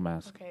gets a real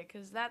mask. Okay,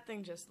 because that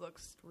thing just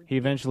looks ridiculous. He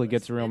eventually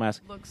gets a real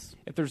mask. Looks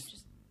If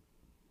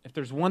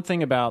there's one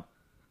thing about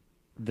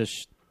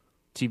this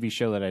TV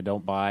show that I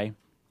don't buy,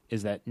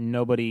 is that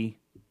nobody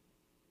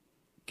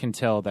can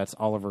tell that's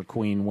Oliver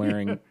Queen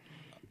wearing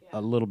a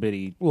little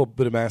bit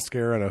of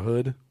mascara and a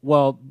hood.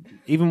 Well,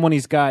 even when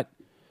he's got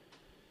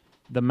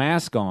the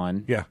mask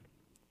on,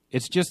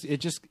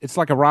 it's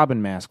like a Robin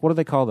mask. What do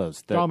they call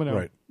those? Domino.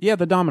 Right. Yeah,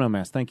 the domino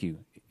mask. Thank you.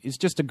 It's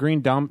just a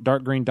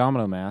dark green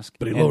domino mask.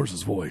 But he lowers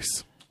his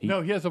voice.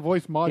 No, he has a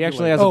voice modulator. He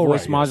actually has a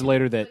voice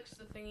modulator that Clicks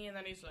the thingy and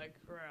then he's like...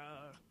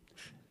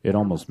 it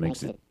almost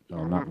makes it.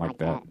 Oh, not like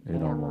that.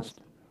 It almost.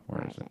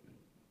 Where is it?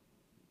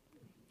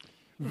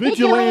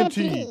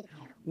 Vigilante.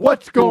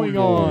 What's going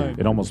on?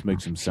 It almost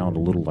makes him sound a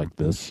little like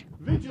this.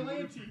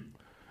 Vigilante.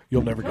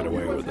 You'll never get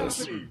away with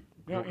this.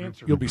 Now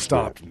answer. You'll be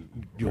stopped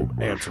and you'll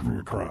answer for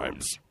your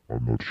crimes.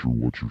 I'm not sure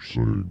what you're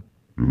saying.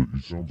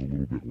 It sounds a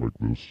little bit like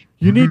this.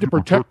 You need to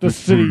protect the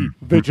city,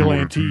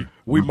 Vigilante.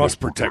 We must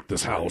protect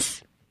this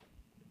house.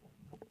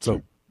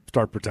 So,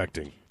 start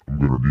protecting. I'm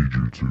going to need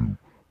you to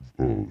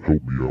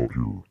help me out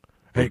here.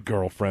 Hey,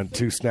 girlfriend,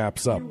 2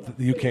 snaps up.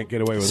 You can't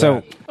get away with So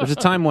that. there's a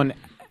time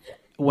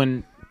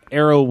when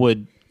Arrow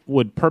would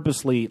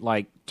purposely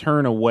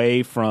turn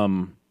away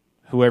from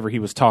whoever he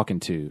was talking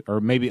to, or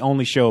maybe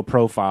only show a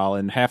profile,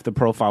 and half the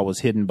profile was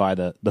hidden by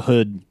the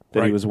hood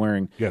that he was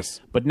wearing.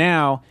 Yes. But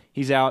now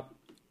he's out.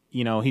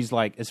 He's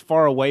like as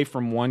far away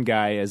from one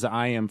guy as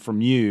I am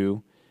from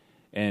you,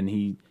 and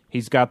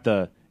he's got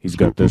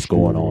this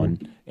going on,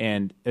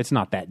 and it's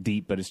not that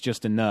deep, but it's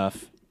just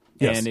enough.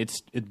 Yes. And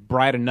it's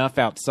bright enough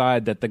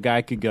outside that the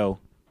guy could go,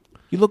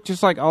 "You look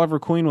just like Oliver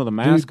Queen with a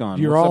mask Dude,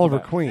 on." You're What's up Oliver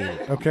with that?" Queen,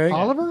 okay?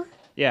 Oliver?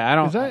 Yeah, I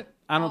don't. Is that-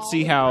 I don't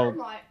see how.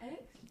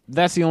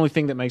 That's the only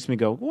thing that makes me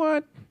go,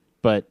 "What?"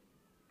 But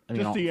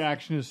Just the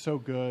action is so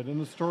good, and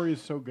the story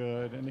is so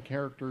good, and the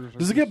characters. Are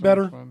Does it just get so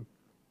better? much fun.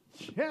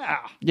 Yeah.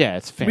 yeah,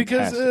 it's fantastic.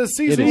 Because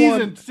It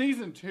is.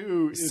 Season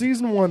 2. Is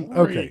Season 1, great.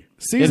 okay.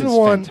 Season is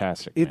 1,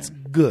 fantastic, it's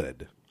man.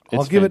 good. I'll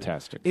It's give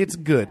fantastic. It's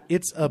good.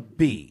 It's a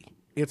B.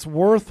 It's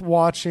worth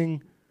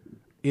watching.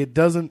 It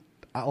doesn't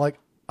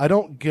I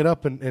don't get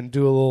up and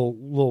do a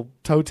little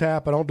toe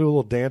tap. I don't do a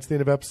little dance at the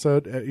end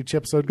of each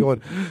episode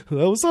going,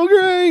 that was so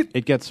great.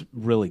 It gets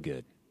really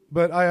good.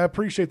 But I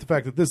appreciate the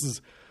fact that this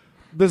is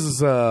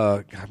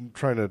I'm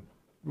trying to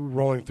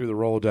rolling through the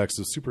Rolodex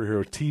of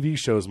superhero TV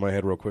shows in my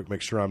head real quick,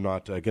 make sure I'm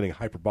not getting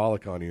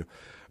hyperbolic on you.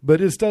 But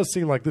it does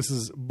seem like this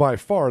is by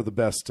far the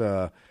best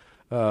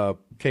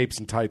capes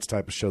and tights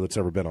type of show that's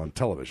ever been on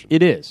television.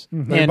 It is.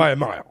 And by a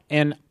mile.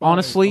 And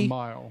honestly, a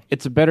mile.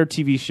 it's a better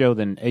TV show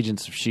than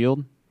Agents of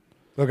S.H.I.E.L.D.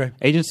 Okay.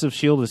 Agents of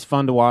S.H.I.E.L.D. is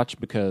fun to watch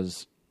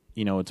because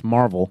it's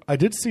Marvel. I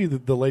did see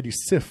the Lady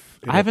Sif.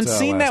 I haven't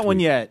seen that one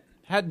week. yet.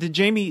 Did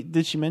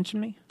she mention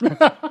me?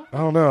 I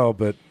don't know,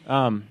 but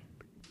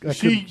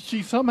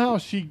she somehow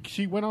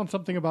she went on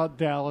something about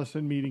Dallas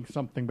and meeting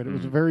something, but it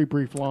was a very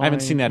brief line. I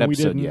haven't seen that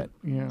episode yet.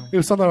 Yeah, it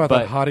was something about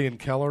But that Hottie and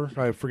Keller.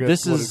 I forget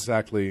what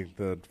exactly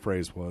the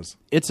phrase was.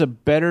 It's a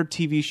better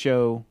TV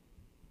show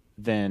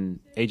than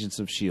Agents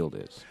of S.H.I.E.L.D.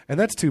 is. And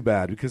that's too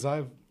bad because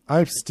I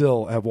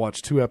still have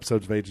watched 2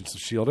 episodes of Agents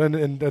of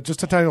S.H.I.E.L.D. and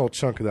just a tiny little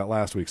chunk of that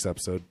last week's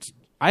episode.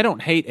 I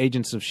don't hate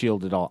Agents of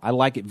S.H.I.E.L.D. at all. I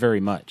like it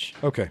very much.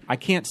 Okay. I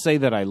can't say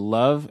that I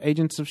love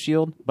Agents of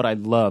S.H.I.E.L.D., but I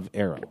love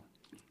Arrow.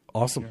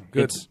 Awesome.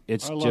 Good.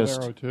 It's I just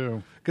love Arrow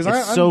too.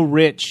 It's so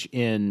rich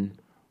in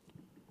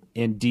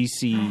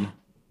DC.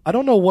 I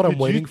don't know what I'm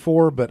waiting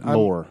for, but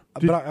lore.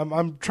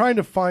 I'm trying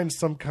to find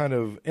some kind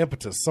of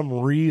impetus,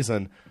 some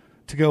reason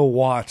to go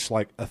watch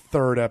like a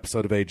 3rd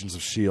episode of Agents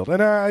of S.H.I.E.L.D.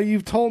 And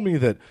you've told me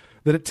that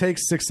it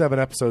takes 6-7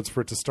 episodes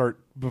for it to start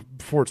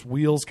before its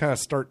wheels kind of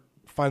start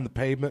find the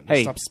pavement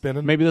and stop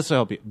spinning. Maybe this will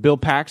help you. Bill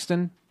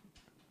Paxton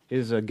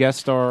is a guest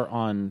star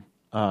on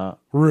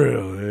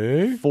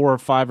really 4 or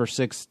 5 or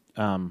 6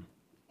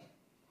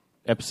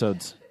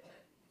 episodes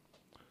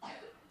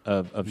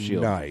of S.H.I.E.L.D.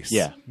 Nice.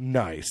 Yeah.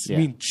 Nice. Yeah.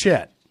 You mean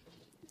Chet?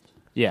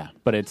 Yeah,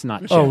 but it's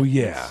not Chet. Oh,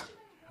 yeah.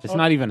 It's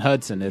not even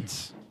Hudson.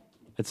 It's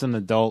an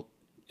adult.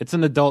 It's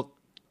an adult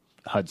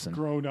Hudson.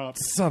 Grown up.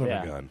 Son of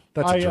a gun.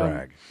 That's a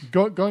drag.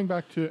 Going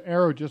back to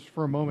Arrow just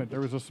for a moment,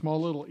 there was a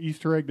small little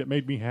Easter egg that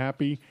made me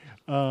happy.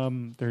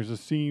 There's a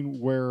scene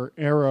where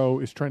Arrow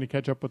is trying to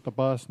catch up with the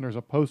bus, and there's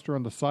a poster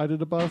on the side of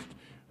the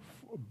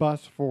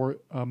bus for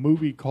a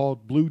movie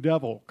called Blue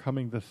Devil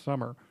coming this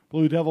summer.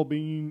 Blue Devil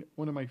being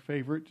one of my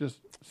favorite just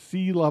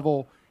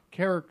sea-level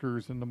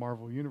characters in the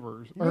Marvel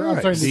universe. Or,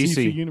 I'm sorry, the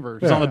DC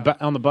universe. It's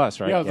on the bus,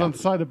 right? Yeah, it was on the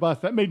side of the bus.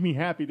 That made me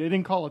happy. They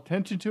didn't call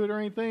attention to it or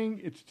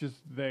anything. It's just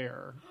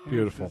there.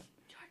 Beautiful.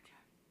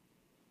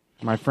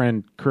 My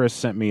friend Chris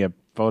sent me a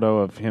photo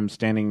of him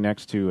standing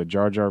next to a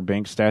Jar Jar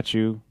Binks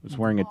statue. He's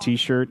wearing a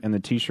T-shirt, and the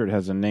T-shirt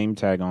has a name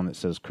tag on that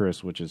says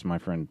Chris, which is my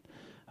friend.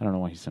 I don't know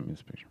why he sent me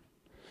this picture.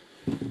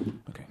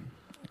 Okay,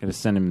 I got to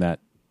send him that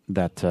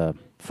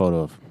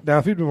photo of now.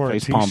 If he'd been wearing a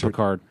Palm T-shirt,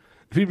 Picard.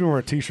 If he'd been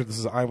wearing a T-shirt, this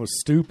is "I was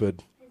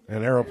stupid,"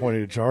 and Arrow pointed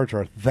to Jar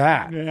Jar.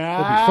 That would be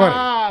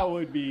funny.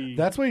 Would be.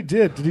 That's what he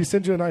did. Did he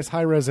send you a nice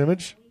high-res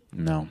image?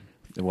 No,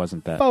 it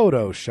wasn't that.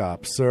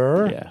 Photoshop,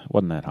 sir. Yeah, it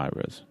wasn't that high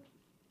res.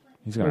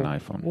 He's got an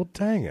iPhone. Well,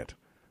 dang it.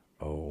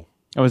 Oh.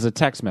 It was a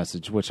text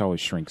message, which always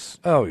shrinks.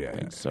 Oh, yeah.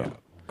 Things, so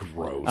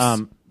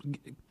gross.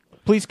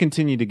 Please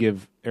continue to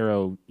give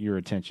Arrow your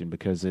attention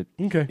because it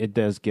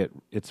does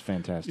it's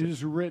fantastic. It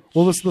is rich.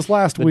 Well, this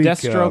last the week,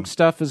 Deathstroke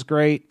stuff is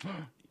great.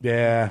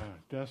 Yeah.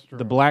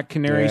 The Black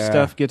Canary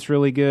stuff gets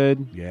really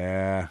good.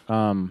 Yeah.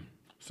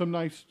 Some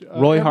nice.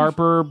 Roy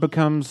Harper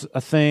becomes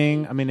a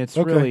thing. I mean, it's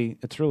really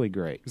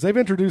great. Because they've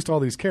introduced all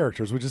these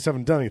characters, we just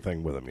haven't done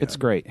anything with them yet. It's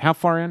great. How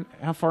far in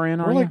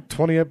are We're you? like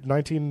 20,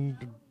 19.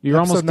 You're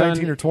almost done.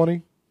 19 or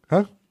 20,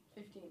 huh?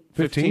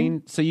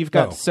 15. So you've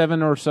got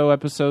 7 or so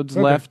episodes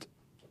left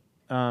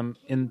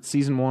in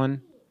season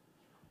 1.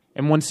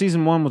 And when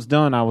season 1 was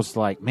done, I was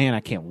like, man, I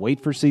can't wait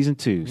for season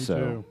 2. Me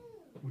too.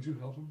 Would you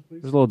help him,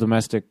 please? There's a little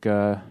domestic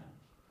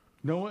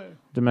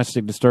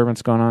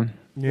disturbance going on.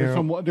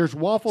 Yeah. There's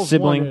waffles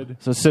sibling. wanted.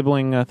 It's a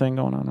sibling thing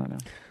going on right now.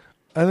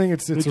 I think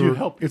it's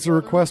a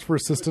request for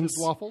assistance.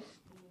 Waffles?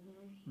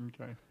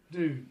 Okay.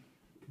 Dude,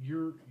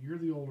 you're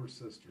the older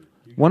sister.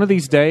 One of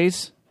these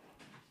days,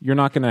 you're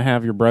not going to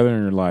have your brother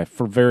in your life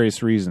for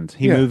various reasons.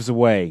 He moves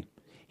away.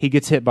 He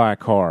gets hit by a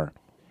car.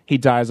 He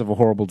dies of a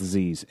horrible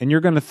disease. And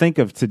you're going to think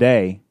of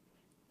today,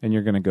 and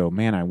you're going to go,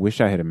 man, I wish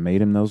I had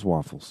made him those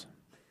waffles.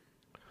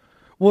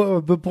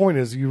 Well, the point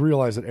is, you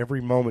realize that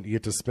every moment you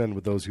get to spend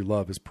with those you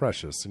love is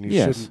precious, and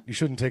you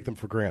shouldn't take them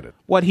for granted.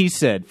 What he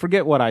said.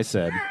 Forget what I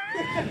said.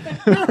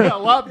 A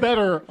lot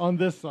better on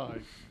this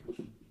side.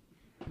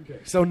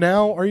 Okay. So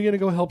now, are you going to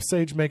go help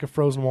Sage make a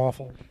frozen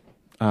waffle?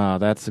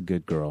 That's a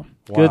good girl.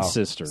 Wow. Good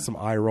sister. Some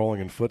eye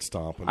rolling and foot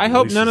stomping. I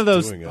hope none of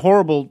those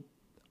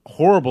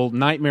horrible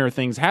nightmare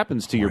things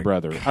happens to your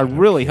brother. I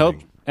really hope.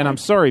 And I'm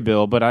sorry,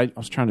 Bill, but I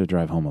was trying to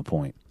drive home a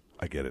point.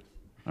 I get it.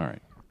 All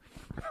right.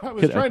 I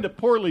was trying to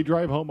poorly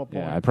drive home a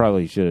point. Yeah, I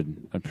probably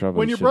should.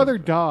 When your brother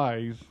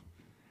dies.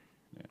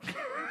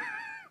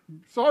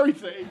 Sorry,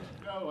 Sage.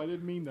 No, I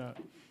didn't mean that.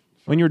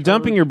 When you're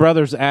dumping your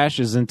brother's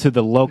ashes into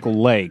the local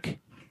lake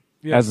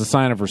as a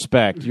sign of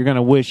respect, you're going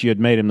to wish you had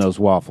made him those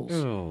waffles.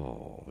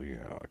 Oh,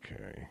 yeah,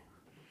 okay.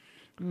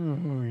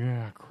 Oh,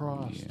 yeah,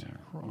 crossed.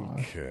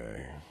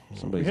 Okay.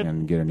 Somebody's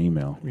going to get an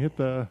email. We hit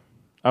the...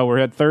 Oh, we're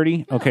at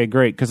 30? Okay,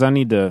 great, because I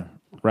need to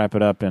wrap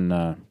it up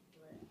and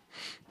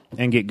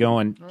get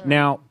going. Right.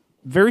 Now,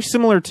 very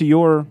similar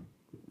to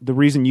the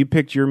reason you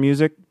picked your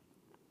music,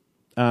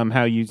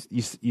 how you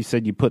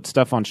said you put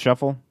stuff on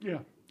shuffle. Yeah.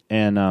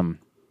 And I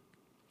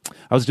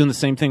was doing the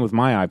same thing with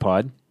my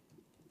iPod,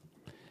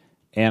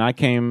 and I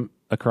came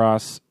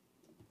across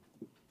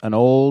an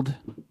old,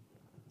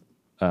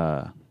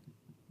 where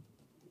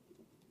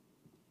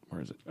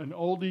is it? An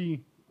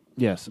oldie.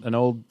 Yes, an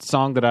old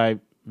song that I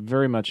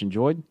very much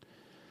enjoyed.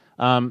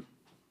 Do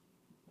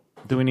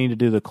we need to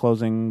do the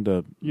closing?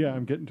 Yeah,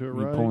 I'm getting to it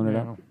right pulling it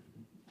now. up?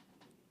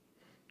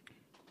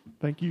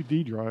 Thank you,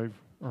 D Drive,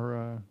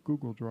 or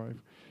Google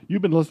Drive.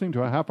 You've been listening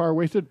to A Half Hour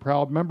Wasted,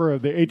 proud member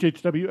of the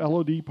HHW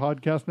LOD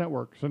Podcast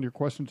Network. Send your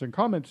questions and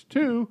comments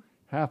to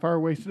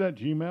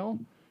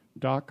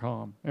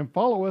halfhourwasted@gmail.com and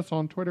follow us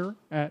on Twitter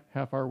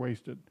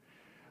 @halfhourwasted.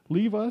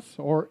 Leave us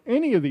or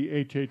any of the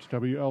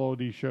HHW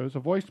LOD shows a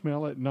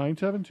voicemail at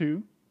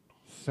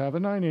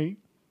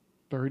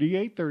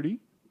 972-798-3830.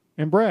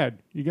 And Brad,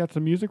 you got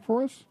some music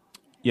for us?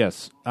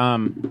 Yes.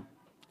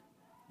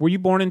 Were you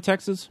born in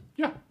Texas?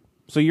 Yeah.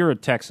 So you're a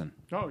Texan.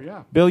 Oh,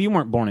 yeah. Bill, you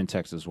weren't born in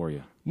Texas, were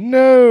you?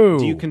 No.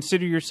 Do you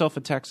consider yourself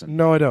a Texan?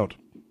 No, I don't.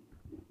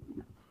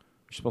 You're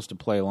supposed to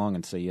play along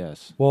and say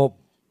yes. Well,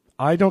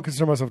 I don't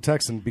consider myself a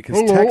Texan because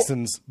Hello.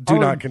 Texans do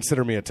not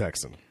consider me a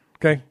Texan.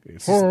 Okay?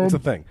 It's a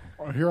thing.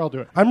 Here, I'll do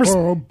it. I'm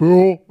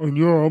Bill, and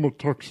yeah, I'm a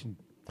Texan.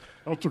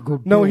 That's a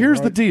good No, point, here's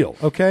right? the deal,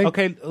 okay?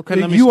 Okay,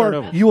 let me start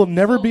over. You will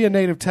never be a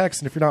native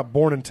Texan if you're not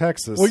born in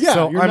Texas. Well, yeah,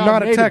 so you're I'm not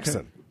not a native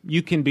Texan.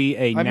 You can be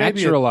a I may be a-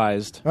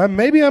 naturalized.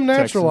 Maybe I'm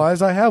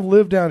naturalized. I have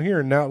lived down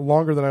here now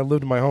longer than I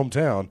lived in my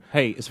hometown.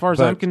 Hey, as far as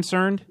But- I'm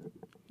concerned,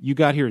 you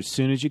got here as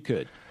soon as you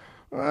could.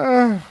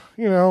 You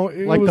know,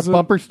 it Like was the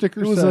bumper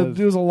sticker it was says.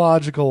 it was a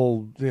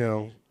logical,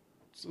 it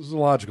was a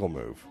logical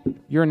move.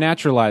 You're a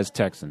naturalized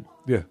Texan.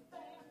 Yeah.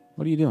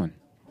 What are you doing?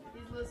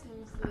 He's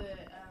listening to the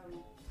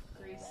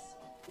Grease.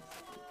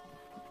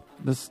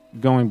 This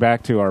going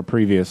back to our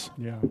previous.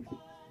 Yeah.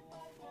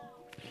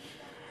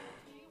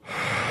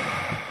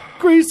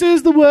 Grease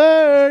is the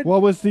word.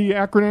 What was the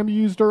acronym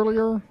you used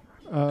earlier?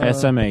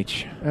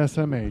 SMH.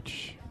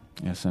 SMH.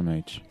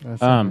 SMH.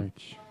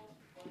 SMH.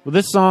 Well,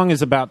 this song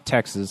is about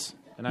Texas,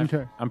 and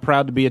Okay. I'm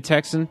proud to be a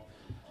Texan.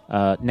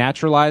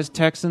 Naturalized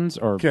Texans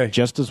are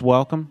just as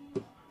welcome.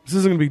 This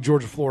isn't going to be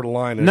Georgia Florida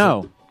line, is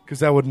No. because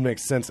that wouldn't make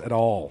sense at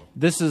all.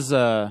 This is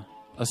a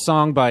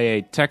song by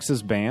a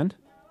Texas band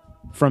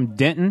from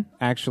Denton,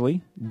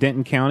 actually.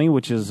 Denton County,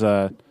 which is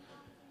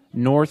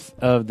north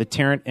of the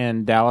Tarrant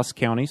and Dallas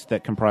counties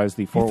that comprise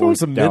the Fort You throwing Worth,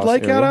 some Dallas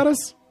mid-lake out area. at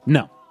us?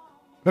 No.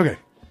 Okay.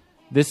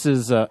 This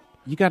is,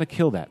 you got to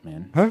kill that,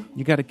 man. Huh?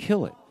 You got to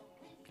kill it.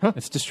 Huh?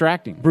 It's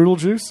distracting. Brutal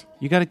Juice?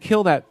 You got to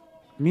kill that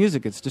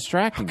music. It's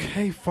distracting.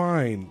 Okay,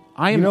 fine.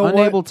 I am You know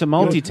unable what? to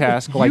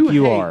multitask like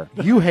you hate- are.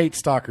 You hate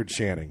Stockard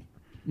Channing.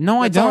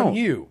 No, That's I don't. on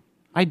you.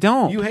 I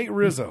don't. You hate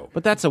Rizzo.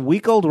 But that's a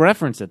week-old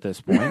reference at this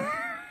point.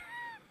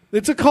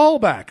 It's a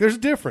callback. There's a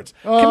difference.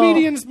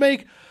 Comedians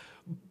make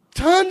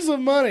tons of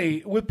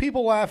money with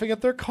people laughing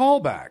at their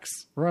callbacks.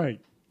 Right.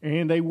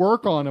 And they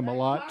work on them a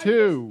lot,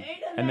 too.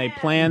 And they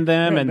plan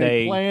them, and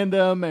they plan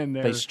them, and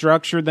they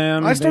structure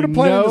them. I started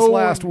planning this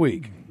last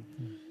week.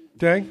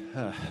 Okay?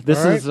 This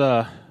All right?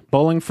 is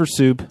Bowling for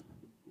Soup.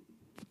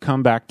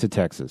 Come back to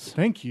Texas.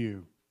 Thank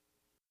you.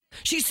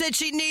 She said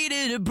she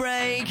needed a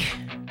break,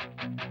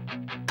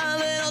 a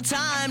little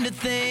time to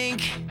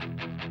think.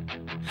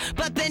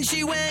 But then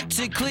she went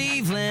to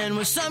Cleveland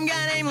with some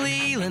guy named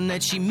Leland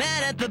that she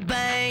met at the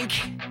bank.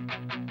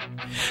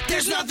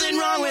 There's nothing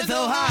wrong with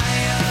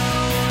Ohio,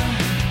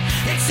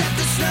 except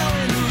the snow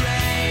and the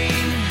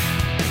rain.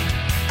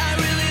 I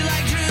really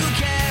like Drew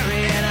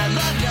Carey, and I'd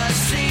love to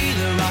see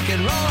the Rock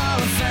and Roll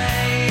Hall of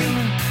Fame.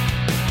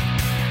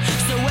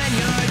 So when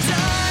you're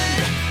done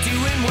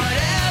doing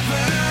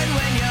whatever, and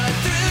when you're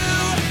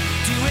through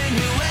doing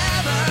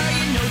whoever,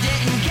 you know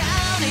Denton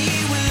County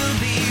will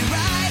be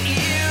right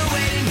here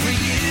waiting for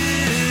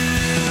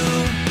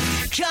you.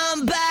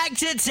 Come back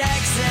to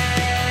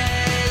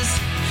Texas.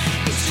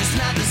 It's just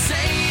not the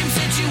same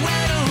since you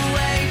went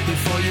away.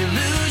 Before you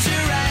lose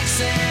your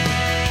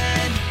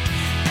accent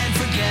and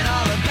forget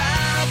all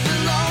about the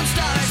Lone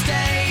Star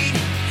State.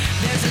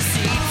 There's a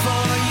seat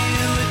for you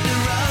at the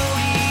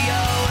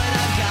rodeo, and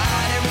I've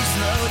got every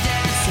slow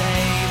dance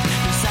saved.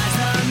 Besides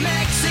the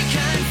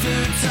Mexican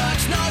food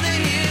trucks,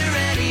 northern here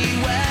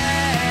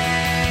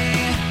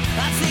anyway.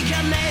 I think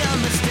I made a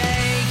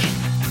mistake.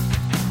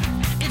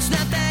 It's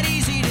not that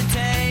easy to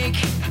take.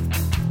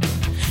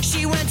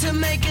 She went to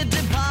make a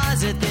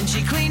deposit, then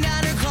she cleaned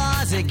out her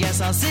closet.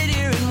 Guess I'll sit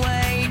here and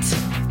wait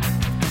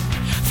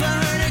for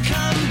her to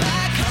come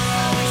back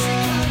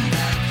home.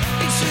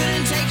 It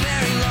shouldn't take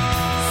very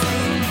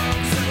long.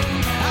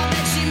 I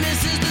bet she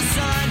misses the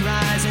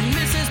sunrise and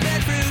misses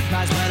bad fruit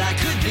pies, but I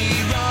could be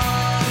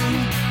wrong.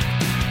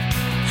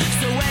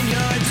 So when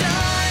you're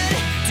done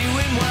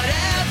doing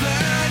whatever,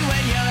 and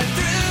when you're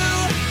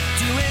through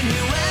doing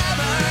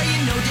whoever, you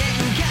know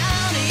Denton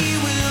County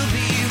will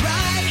be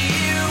right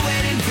here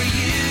waiting for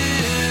you.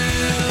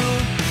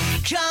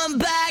 Come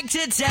back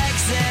to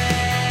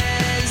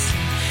Texas.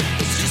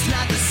 It's just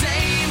not the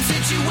same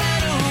since you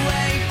went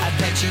away. I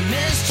bet you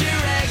missed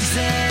your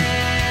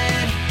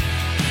exit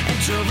and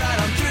drove right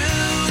on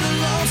through the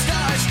Lone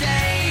Star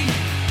State.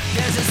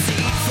 There's a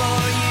seat for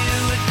you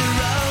at the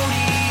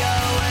rodeo,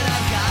 and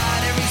I've got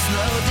every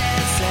slow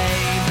dance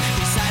saved.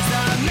 Besides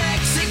the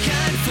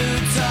Mexican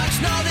food trucks,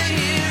 northern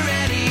here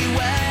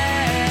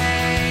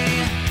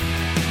anyway.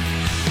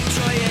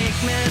 Troy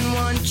Aikman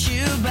wants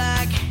you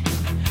back.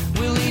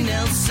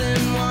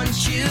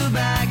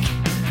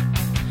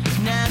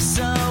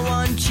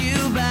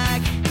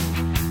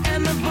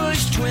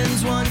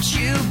 Twins want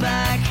you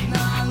back.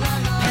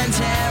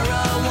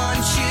 Pantera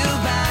wants you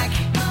back.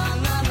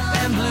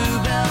 And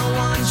Bluebell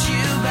wants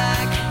you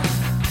back.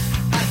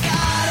 I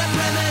got a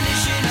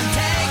premonition, I'm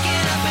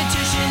taking a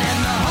petition, and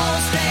the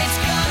whole state's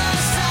gonna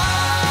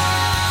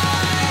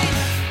sign.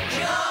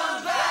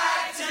 Come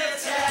back to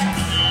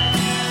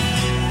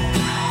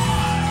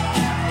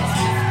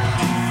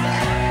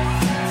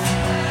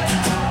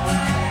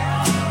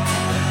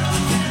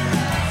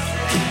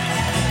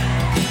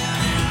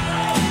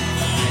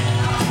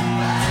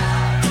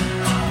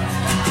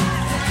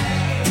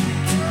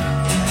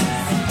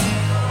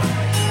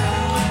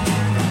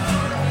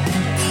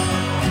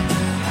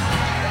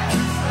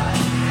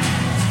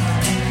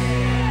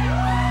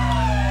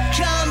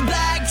Come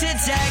back to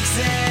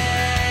Texas.